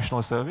his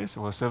national service, he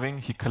was serving,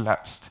 he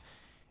collapsed.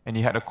 And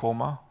he had a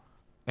coma.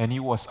 And he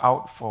was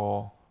out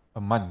for a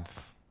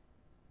month.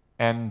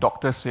 And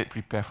doctors said,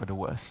 prepare for the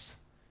worst.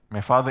 My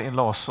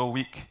father-in-law was so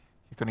weak,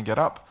 he couldn't get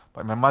up.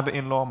 But my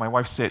mother-in-law, my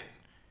wife said,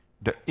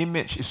 the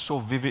image is so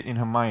vivid in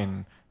her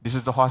mind. This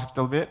is the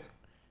hospital bed.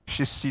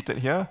 She's seated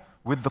here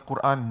with the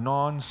Quran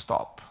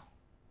non-stop.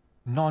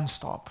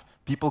 Non-stop.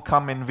 People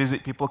come and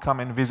visit,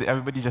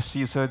 Everybody just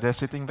sees her there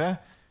sitting there.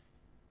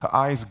 Her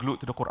eyes glued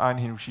to the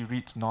Quran, and she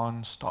reads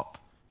non-stop.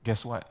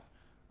 Guess what?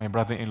 My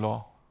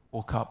brother-in-law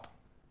woke up.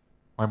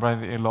 My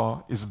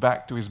brother-in-law is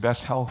back to his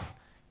best health.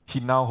 He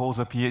now holds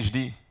a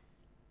PhD.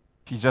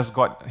 He just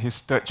got his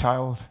third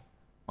child,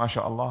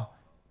 mashallah.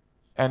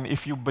 And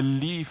if you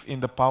believe in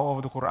the power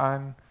of the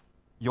Quran,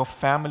 your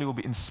family will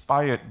be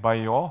inspired by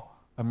your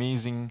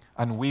amazing,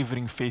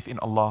 unwavering faith in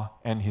Allah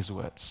and His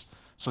words.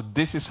 So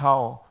this is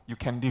how you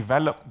can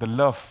develop the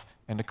love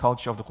and the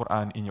culture of the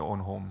Quran in your own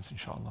homes,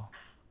 inshallah.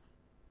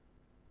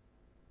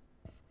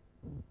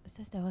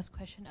 Ustaz, there was a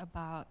question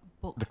about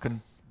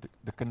books.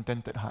 The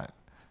contented heart.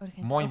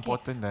 Okay. More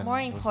important than more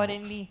those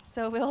importantly. books.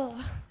 So we'll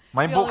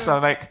My books are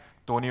like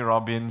Tony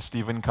Robbins,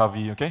 Stephen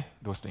Covey, okay?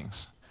 Those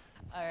things.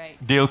 all right.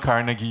 Dale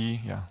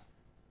Carnegie, yeah.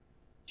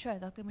 Sure,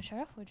 Dr.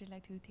 Musharraf, would you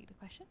like to take the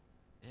question?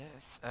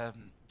 Yes,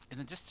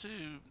 just to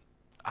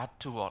add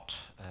to what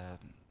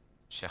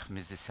Sheikh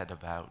Mizi said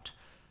about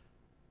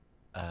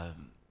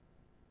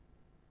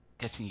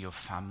getting your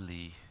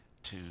family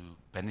to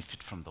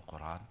benefit from the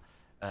Quran.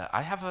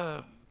 I have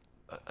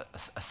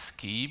a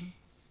scheme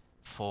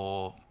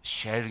for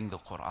sharing the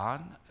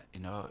Quran,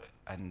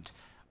 and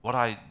what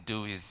I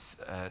do is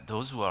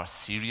those who are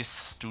serious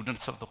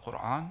students of the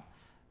Quran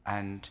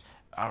and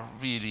are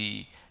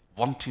really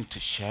wanting to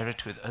share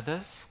it with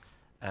others,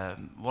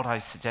 what I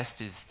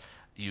suggest is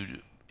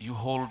you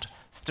hold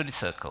study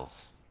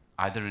circles,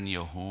 either in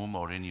your home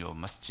or in your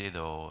masjid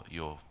or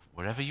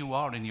wherever you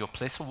are, in your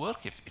place of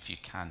work, if you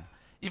can.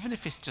 Even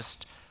if it's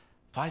just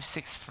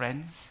 5-6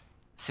 friends,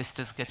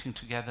 sisters getting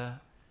together,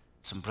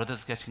 some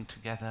brothers getting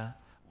together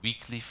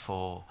weekly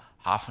for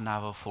half an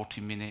hour,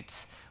 40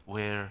 minutes,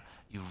 where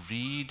you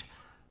read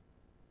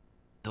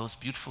those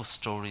beautiful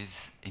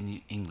stories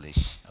in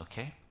English,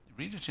 okay?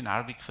 Read it in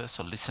Arabic first,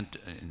 or listen to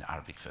in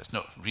Arabic first.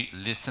 No,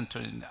 listen to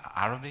it in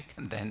Arabic,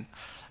 and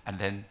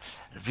then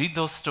read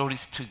those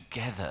stories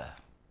together.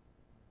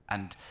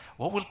 And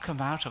what will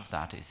come out of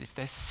that is, if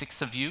there's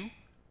 6 of you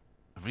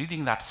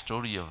reading that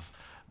story of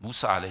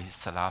Musa alayhi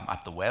salam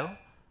at the well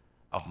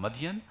of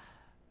Madian,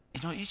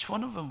 each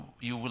one of them,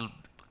 you will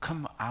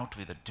come out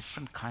with a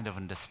different kind of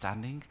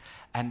understanding,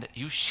 and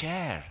you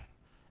share.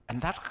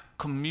 And that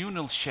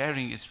communal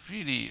sharing is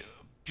really a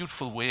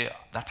beautiful way,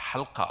 that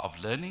halqa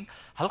of learning.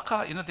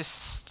 Halqa,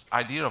 this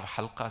idea of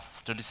halqa,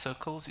 study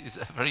circles, is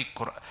a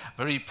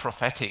very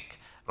prophetic.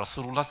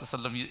 Rasulullah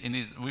sallallahu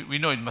alaihi wasallam, we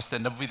know in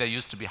Masjid Nabawi there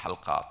used to be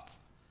halqat.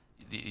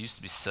 There used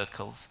to be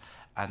circles,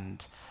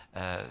 and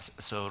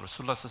so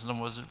Rasulullah sallallahu alaihi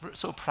wasallam was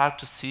so proud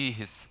to see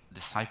his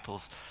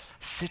disciples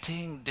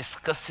sitting,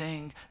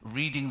 discussing,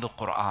 reading the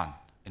Quran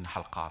in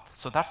halqat.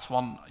 So that's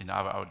one,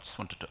 I just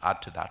wanted to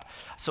add to that.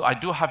 So I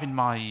do have in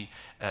my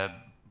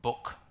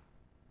book,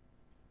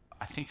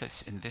 I think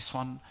it's in this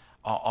one,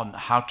 on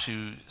how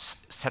to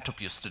set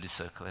up your study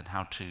circle and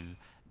how to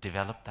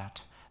develop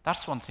that.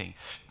 That's one thing.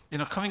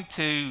 Coming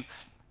to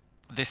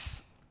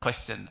this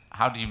question,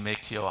 how do you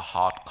make your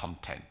heart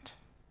content?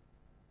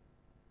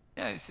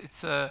 Yeah,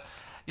 it's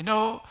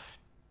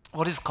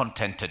what is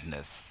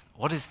contentedness?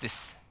 What is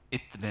this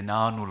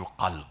itminanul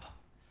qalb?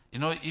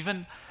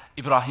 Even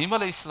Ibrahim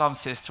alayhi salam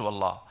says to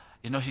Allah,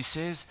 he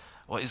says,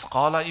 وَإِذْ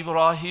قَالَ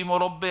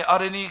إِبْرَاهِيمُ رَبِّ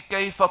أَرِنِي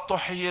كَيْفَ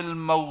تُحْيِي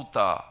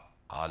الْمَوْتَى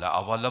قَالَ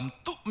أَوَلَمْ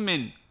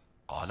تُؤْمِنْ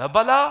قَالَ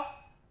بَلَى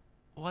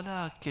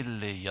وَلَكِنْ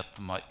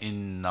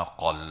لِيَطْمَئِنَّ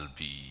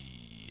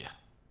قَلْبِي.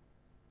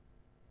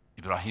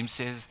 Ibrahim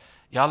says,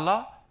 Ya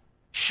Allah,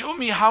 show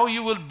me how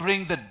you will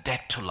bring the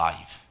dead to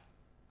life.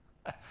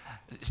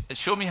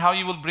 Show me how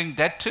you will bring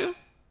dead to.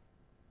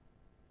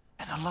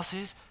 And Allah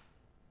says,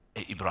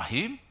 hey,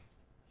 Ibrahim,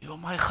 you're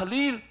my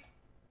Khalil,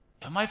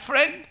 you're my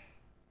friend.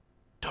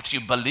 Don't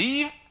you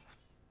believe?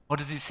 What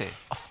does he say?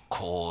 Of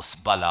course,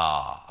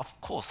 Bala. Of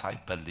course I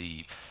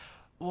believe.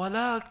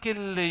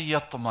 وَلَكِنْ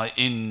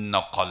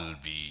لِيَطْمَئِنَّ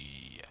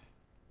قَلْبِي.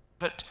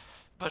 But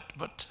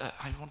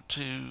I want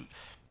to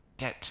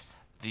get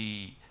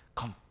the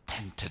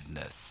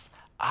contentedness.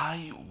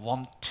 I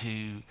want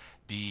to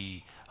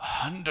be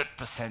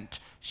 100%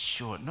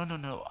 sure.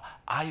 No.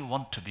 I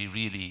want to be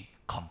really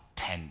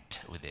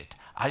content with it.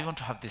 I want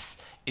to have this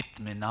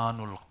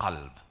itminanul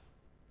qalb.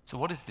 So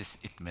what is this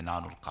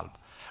itminanul qalb?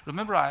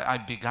 Remember, I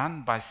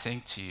began by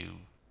saying to you,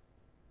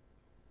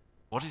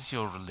 what is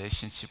your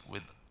relationship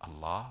with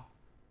Allah?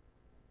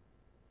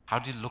 How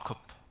do you look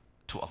up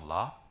to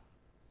Allah?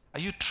 Are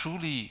you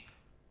truly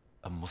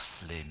a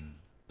Muslim,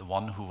 the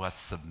one who has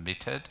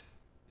submitted?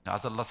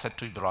 As Allah said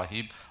to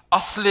Ibrahim,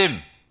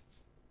 Aslim.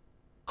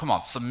 Come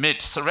on,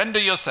 submit, surrender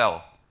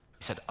yourself.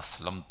 He said,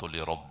 Aslamtu li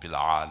Rabbil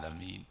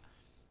Alameen.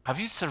 Have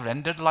you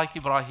surrendered like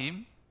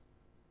Ibrahim?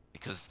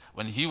 Because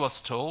when he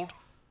was told,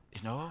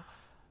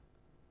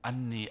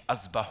 Anni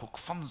azbahuk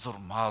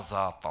fanzur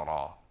maza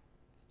tara.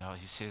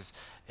 He says,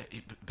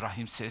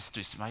 Ibrahim says to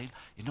Ismail,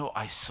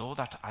 I saw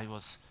that I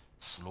was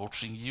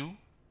slaughtering you.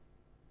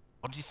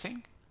 What do you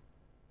think?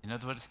 In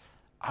other words,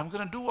 I'm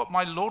going to do what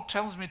my Lord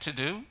tells me to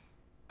do.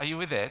 Are you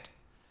with it?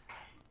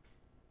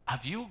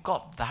 Have you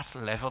got that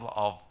level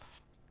of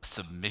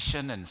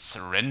submission and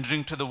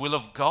surrendering to the will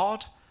of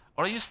God?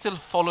 Or are you still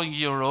following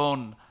your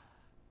own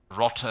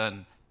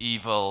rotten,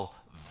 evil,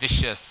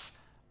 vicious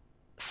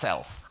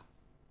self?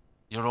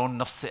 Your own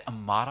nafs-e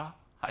ammara?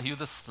 Are you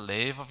the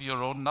slave of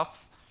your own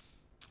nafs?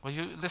 Well,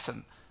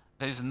 listen,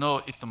 there is no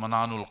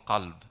itmananul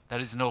qalb. There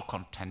is no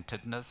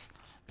contentedness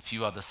if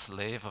you are the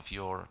slave of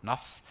your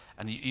nafs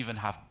and you even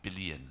have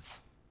billions.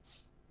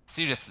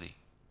 Seriously.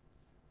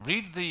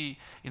 Read the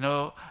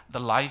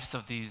lives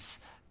of these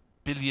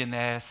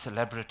billionaire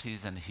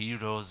celebrities and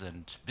heroes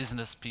and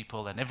business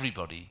people and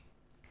everybody.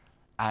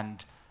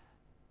 And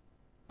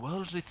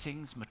worldly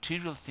things,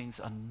 material things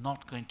are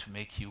not going to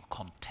make you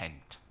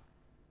content.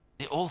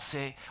 They all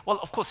say, well,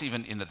 of course,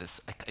 even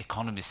this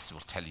economists will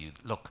tell you,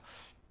 look,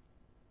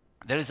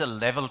 there is a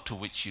level to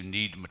which you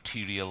need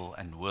material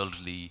and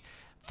worldly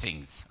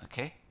things,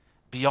 okay?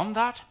 Beyond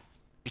that,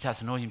 it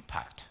has no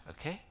impact,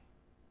 okay?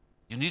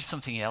 You need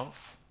something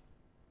else.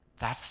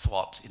 That's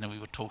what we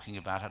were talking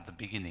about at the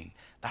beginning.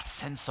 That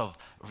sense of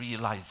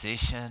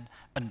realization,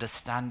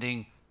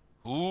 understanding,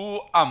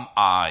 who am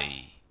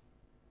I?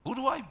 Who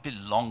do I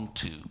belong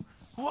to?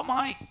 Who am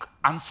I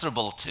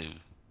answerable to?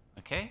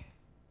 Okay?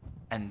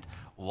 And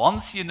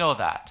once you know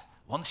that,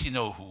 once you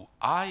know who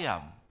I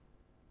am,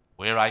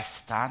 where I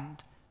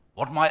stand,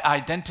 what my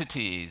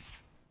identity is,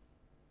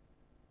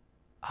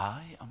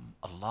 I am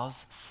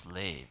Allah's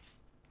slave.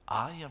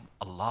 I am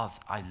Allah's.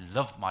 I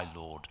love my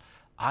Lord.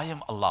 I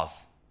am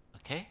Allah's.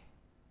 Okay?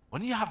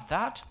 When you have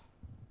that,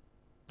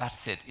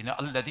 that's it. You know,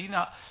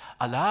 الَّذِينَ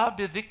أَلَا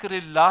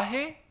بِذِكْرِ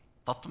اللَّهِ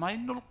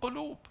تَطْمَئِنُّ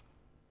الْقُلُوبِ.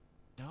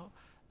 You know,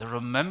 the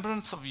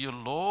remembrance of your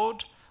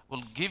Lord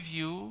will give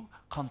you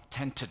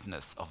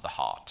contentedness of the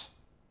heart.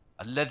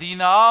 الَّذِينَ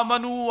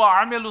آمَنُوا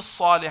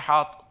وَعَمِلُوا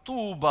الصَّالِحَاتِ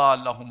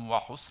طُوبَى لَهُمْ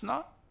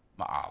وَحُسْنَ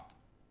مَآبٍ.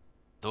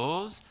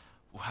 Those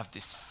who have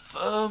this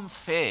firm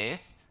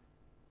faith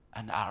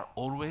and are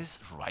always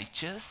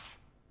righteous,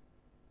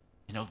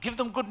 you know, give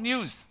them good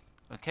news,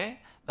 okay?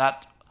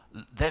 That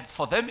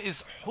for them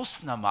is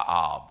husna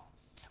ma'ab.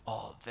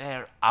 Oh,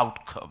 their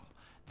outcome,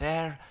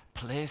 their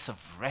place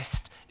of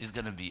rest is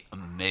going to be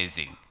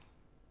amazing.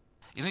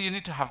 You know, you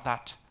need to have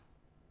that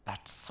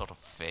sort of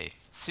faith,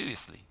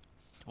 seriously.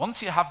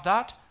 Once you have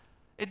that,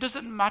 it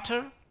doesn't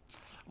matter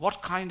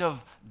what kind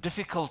of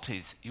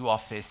difficulties you are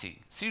facing,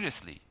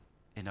 seriously,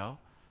 you know.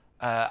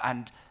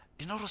 And,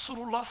 you know,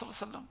 Rasulullah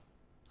sallallahu alaihi wasallam,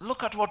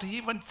 look at what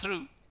he went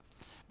through.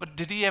 But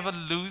did he ever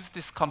lose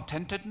this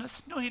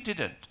contentedness? No, he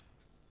didn't.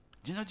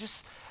 You know,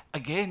 just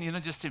again, you know,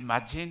 just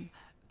imagine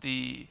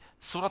the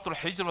Surah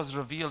Al-Hijr was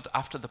revealed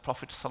after the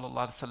Prophet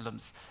sallallahu alaihi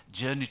wasallam's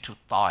journey to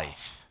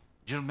Taif.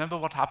 Do you remember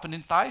what happened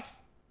in Taif?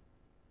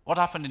 What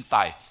happened in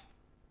Taif?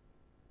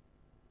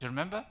 Do you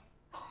remember?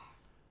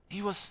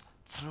 He was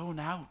thrown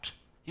out.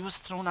 He was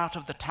thrown out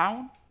of the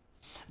town.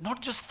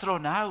 Not just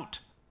thrown out,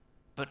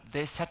 but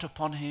they set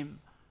upon him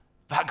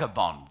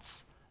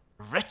vagabonds,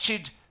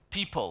 wretched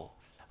people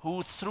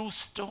who threw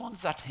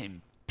stones at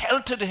him,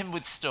 pelted him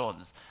with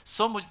stones,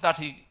 so much that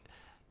he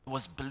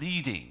was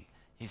bleeding.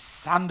 His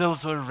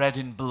sandals were red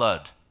in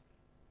blood.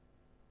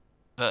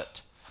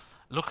 But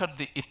look at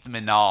the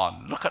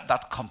itminan, look at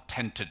that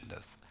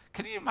contentedness.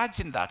 Can you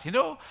imagine that? You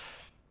know,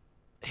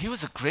 he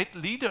was a great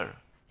leader.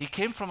 He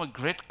came from a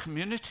great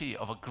community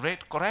of a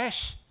great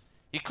Quraysh.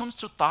 He comes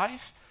to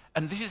Taif,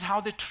 and this is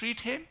how they treat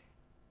him.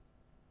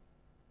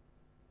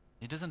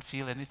 He doesn't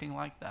feel anything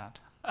like that.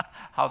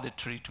 How they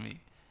treat me.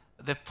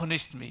 They've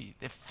punished me.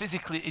 They've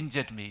physically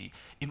injured me,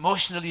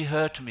 emotionally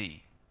hurt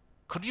me.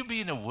 Could you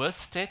be in a worse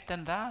state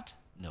than that?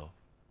 No.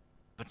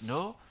 But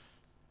no,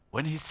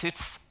 when he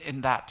sits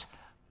in that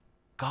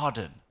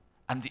garden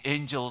and the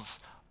angels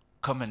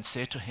come and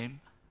say to him,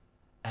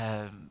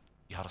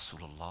 Ya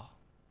Rasulullah,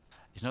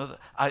 you know,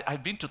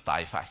 I've been to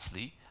Taif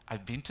actually.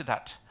 I've been to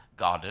that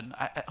garden.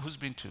 Who's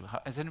been to?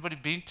 Has anybody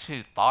been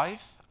to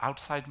Taif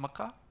outside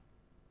Makkah?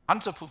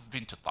 Hands up who've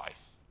been to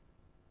Taif.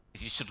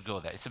 You should go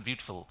there. It's a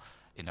beautiful,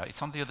 you know,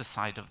 it's on the other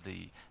side of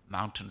the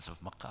mountains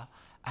of Makkah.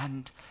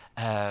 And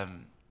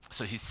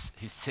so he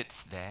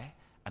sits there,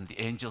 and the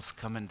angels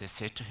come and they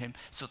say to him.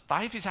 So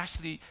Taif is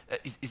actually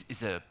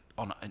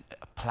on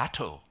a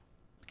plateau,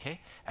 okay?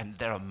 And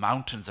there are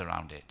mountains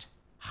around it,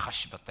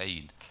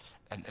 Khashbatayn.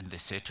 And they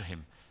say to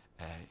him,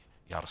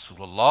 Ya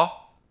Rasulullah,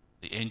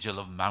 the angel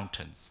of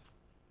mountains,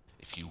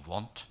 if you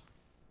want,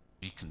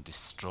 we can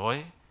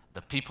destroy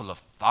the people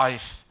of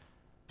Taif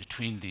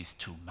between these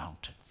two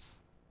mountains.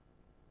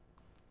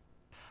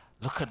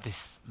 Look at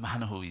this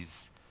man who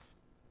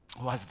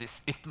has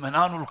this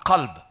itmananul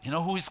qalb, you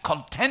know, who is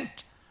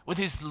content with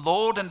his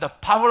Lord and the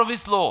power of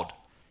his Lord.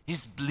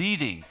 He's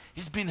bleeding.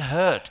 He's been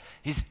hurt.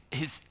 His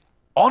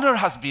honor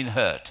has been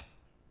hurt.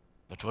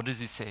 But what does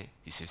he say?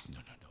 He says, no.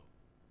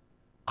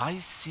 I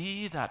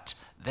see that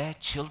their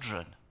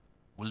children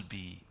will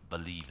be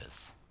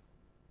believers.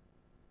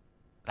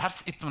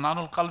 That's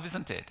itmananul qalb,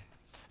 isn't it?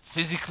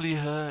 Physically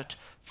hurt,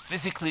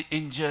 physically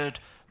injured,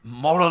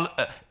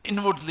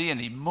 inwardly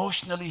and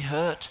emotionally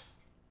hurt,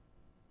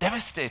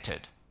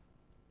 devastated.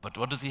 But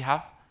what does he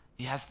have?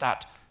 He has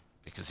that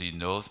because he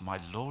knows my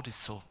Lord is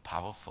so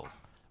powerful.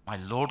 My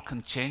Lord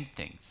can change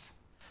things.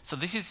 So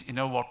this is, you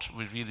know, what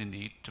we really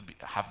need to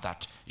have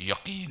that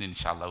yaqeen,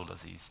 inshallah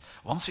al-aziz.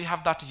 Once we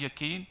have that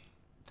yaqeen,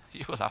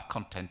 you will have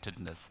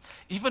contentedness.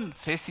 Even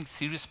facing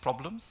serious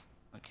problems,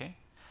 okay?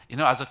 You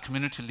know, as a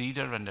community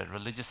leader and a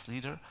religious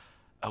leader,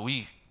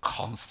 we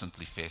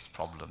constantly face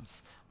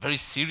problems, very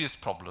serious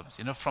problems,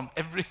 you know, from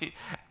every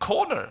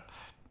corner,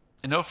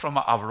 you know, from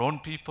our own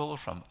people,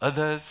 from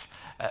others,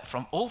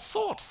 from all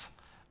sorts.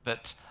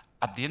 But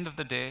at the end of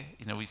the day,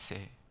 you know, we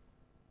say,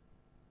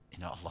 you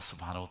know, Allah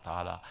subhanahu wa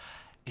ta'ala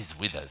is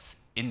with us.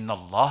 Inna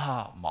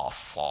Allaha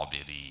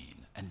ma'as-sabirin.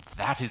 And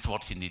that is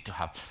what you need to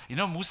have. You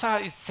know, Musa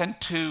is sent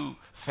to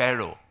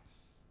Pharaoh.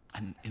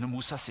 And, you know,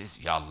 Musa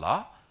says, Ya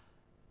Allah,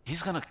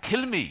 he's going to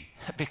kill me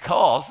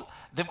because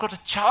they've got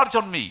a charge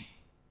on me.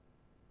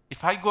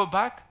 If I go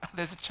back,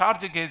 there's a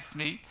charge against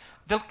me.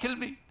 They'll kill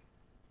me.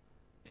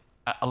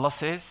 Allah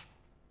says,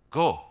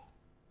 go.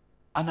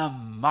 Ana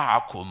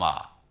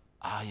ma'akuma.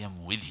 I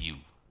am with you.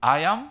 I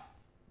am.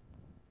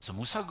 So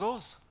Musa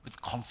goes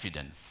with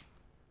confidence.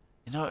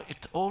 You know,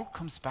 it all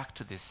comes back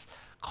to this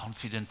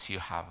confidence you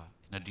have.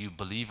 Do you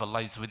believe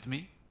Allah is with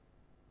me?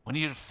 When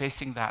you're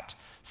facing that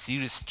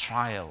serious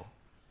trial,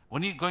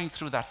 when you're going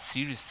through that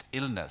serious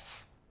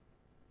illness,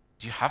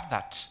 do you have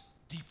that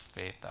deep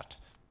faith that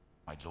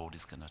my Lord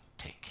is going to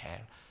take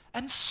care?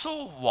 And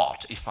so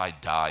what if I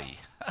die?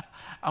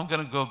 I'm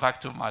going to go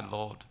back to my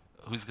Lord,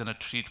 who's going to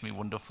treat me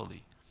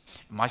wonderfully.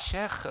 My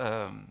Sheikh,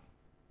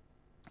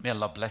 may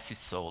Allah bless his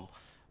soul,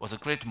 was a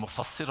great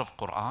mufassir of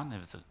Quran. He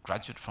was a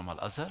graduate from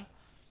Al-Azhar.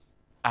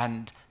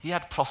 And he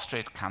had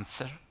prostate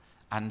cancer,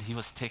 and he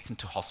was taken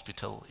to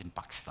hospital in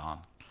Pakistan.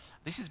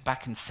 This is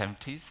back in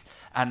 70s,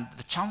 and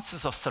the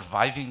chances of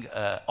surviving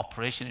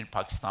operation in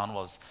Pakistan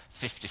was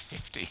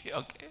 50-50,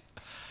 okay?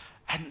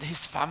 And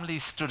his family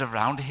stood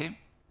around him,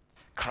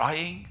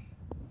 crying,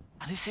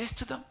 and he says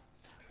to them,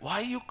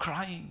 why are you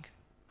crying?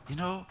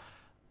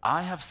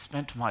 I have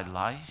spent my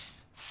life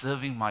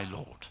serving my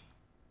Lord.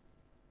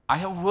 I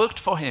have worked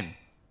for him.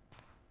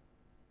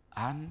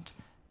 And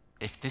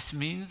if this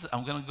means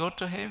I'm going to go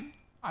to him,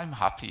 I'm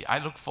happy. I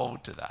look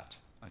forward to that,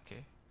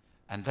 okay?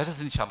 And let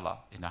us, inshallah,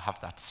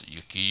 have that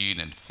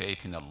yaqeen and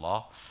faith in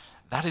Allah.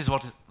 That is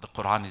what the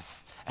Quran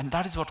is. And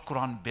that is what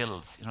Quran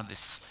builds,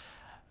 this,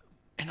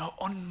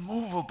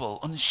 unmovable,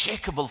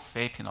 unshakable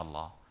faith in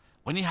Allah.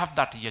 When you have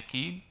that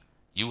yaqeen,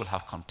 you will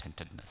have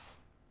contentedness.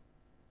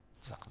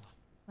 Jazakallah.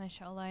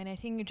 MashaAllah. And I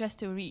think just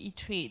to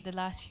reiterate the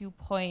last few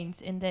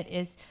points, and that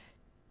is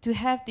to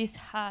have this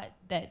heart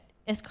that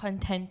is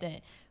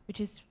contented, which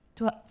is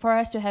for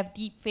us to have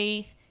deep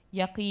faith,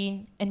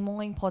 yaqeen, and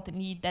more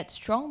importantly, that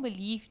strong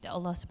belief that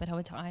Allah subhanahu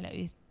wa ta'ala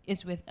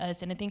is with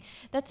us. And I think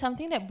that's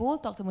something that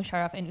both Dr.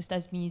 Musharraf and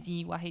Ustaz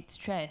Mizi, Wahid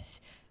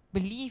stress.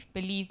 Believe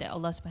that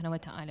Allah subhanahu wa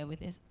ta'ala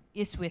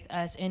is with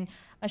us. And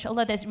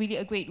mashallah, that's really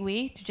a great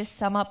way to just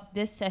sum up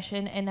this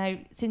session. And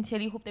I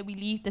sincerely hope that we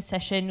leave the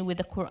session with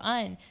the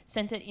Quran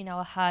centered in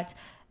our hearts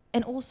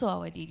and also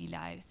our daily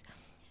lives.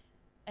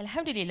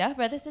 Alhamdulillah,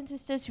 brothers and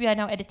sisters, we are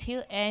now at the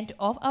tail end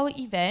of our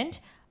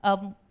event.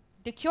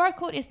 The QR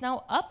code is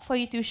now up for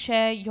you to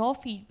share your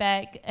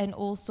feedback and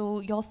also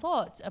your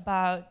thoughts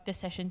about the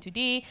session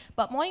today,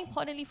 but more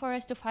importantly for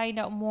us to find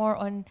out more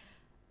on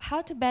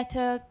how to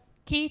better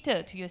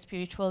cater to your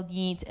spiritual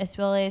needs as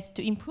well as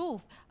to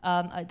improve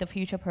the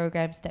future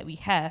programs that we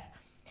have.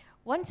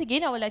 Once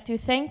again, I would like to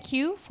thank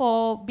you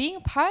for being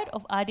a part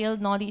of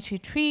ADIL Knowledge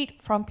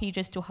Retreat, From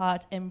Pages to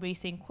Hearts,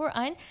 Embracing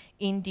Quran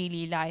in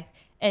Daily Life.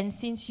 And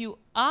since you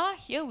are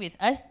here with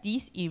us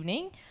this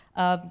evening,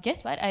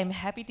 guess what? I'm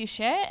happy to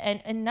share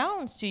and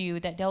announce to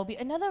you that there will be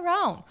another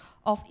round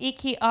of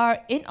AKR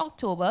in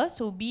October.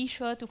 So be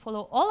sure to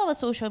follow all our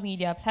social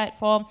media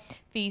platforms,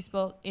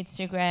 Facebook,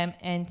 Instagram,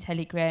 and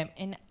Telegram.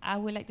 And I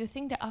would like to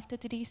think that after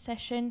today's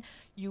session,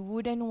 you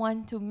wouldn't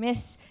want to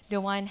miss the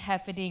one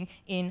happening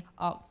in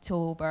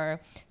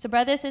October. So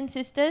brothers and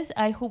sisters,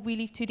 I hope we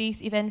leave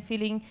today's event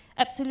feeling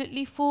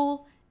absolutely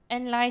full,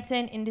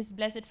 enlightened in this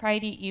blessed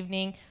Friday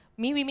evening.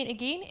 May we meet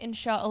again,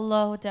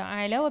 inshaAllah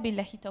ta'ala, wa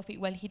billahi tawfiq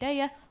wal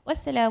hidayah.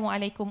 Wassalamu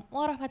alaikum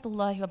wa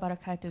rahmatullahi wa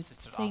barakatuh.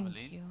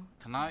 Thank you.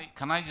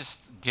 Can I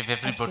just give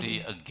everybody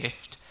a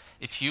gift?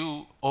 If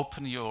you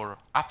open your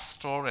app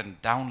store and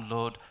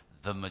download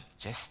the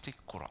Majestic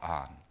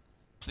Quran,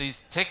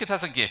 please take it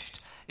as a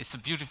gift. It's a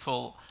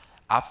beautiful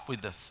app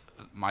with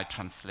my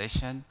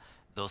translation,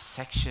 those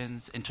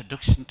sections,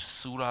 introduction to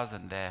surahs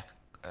and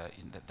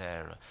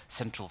their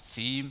central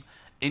theme,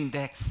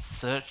 index,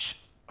 search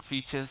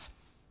features.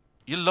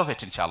 You'll love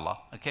it, inshallah,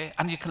 okay?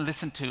 And you can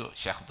listen to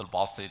Sheikh Abdul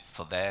Basit,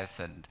 Sodes,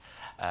 and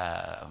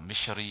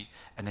Mishri,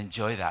 and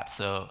enjoy that.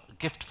 So,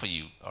 gift for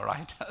you, all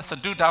right? So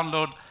do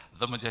download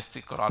the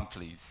Majestic Quran,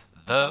 please.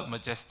 The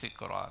Majestic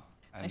Quran.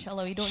 And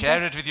inshallah, we don't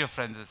share it with your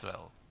friends as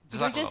well. We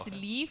don't just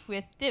leave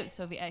with tips,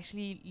 so we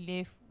actually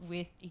live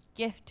with a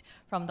gift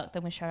from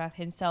Dr. Musharraf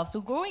himself. So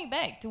going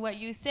back to what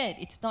you said,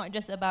 it's not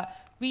just about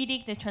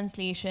reading the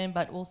translation,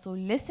 but also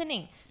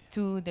listening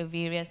to the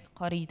various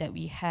qari that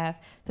we have.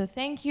 So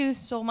thank you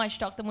so much,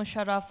 Dr.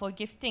 Musharraf, for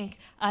gifting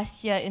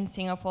us here in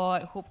Singapore.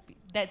 I hope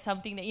that's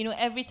something that,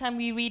 every time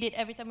we read it,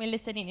 every time we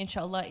listen in,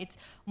 inshallah, it's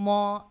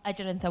more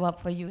ajr and thawab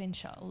for you,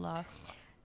 inshallah.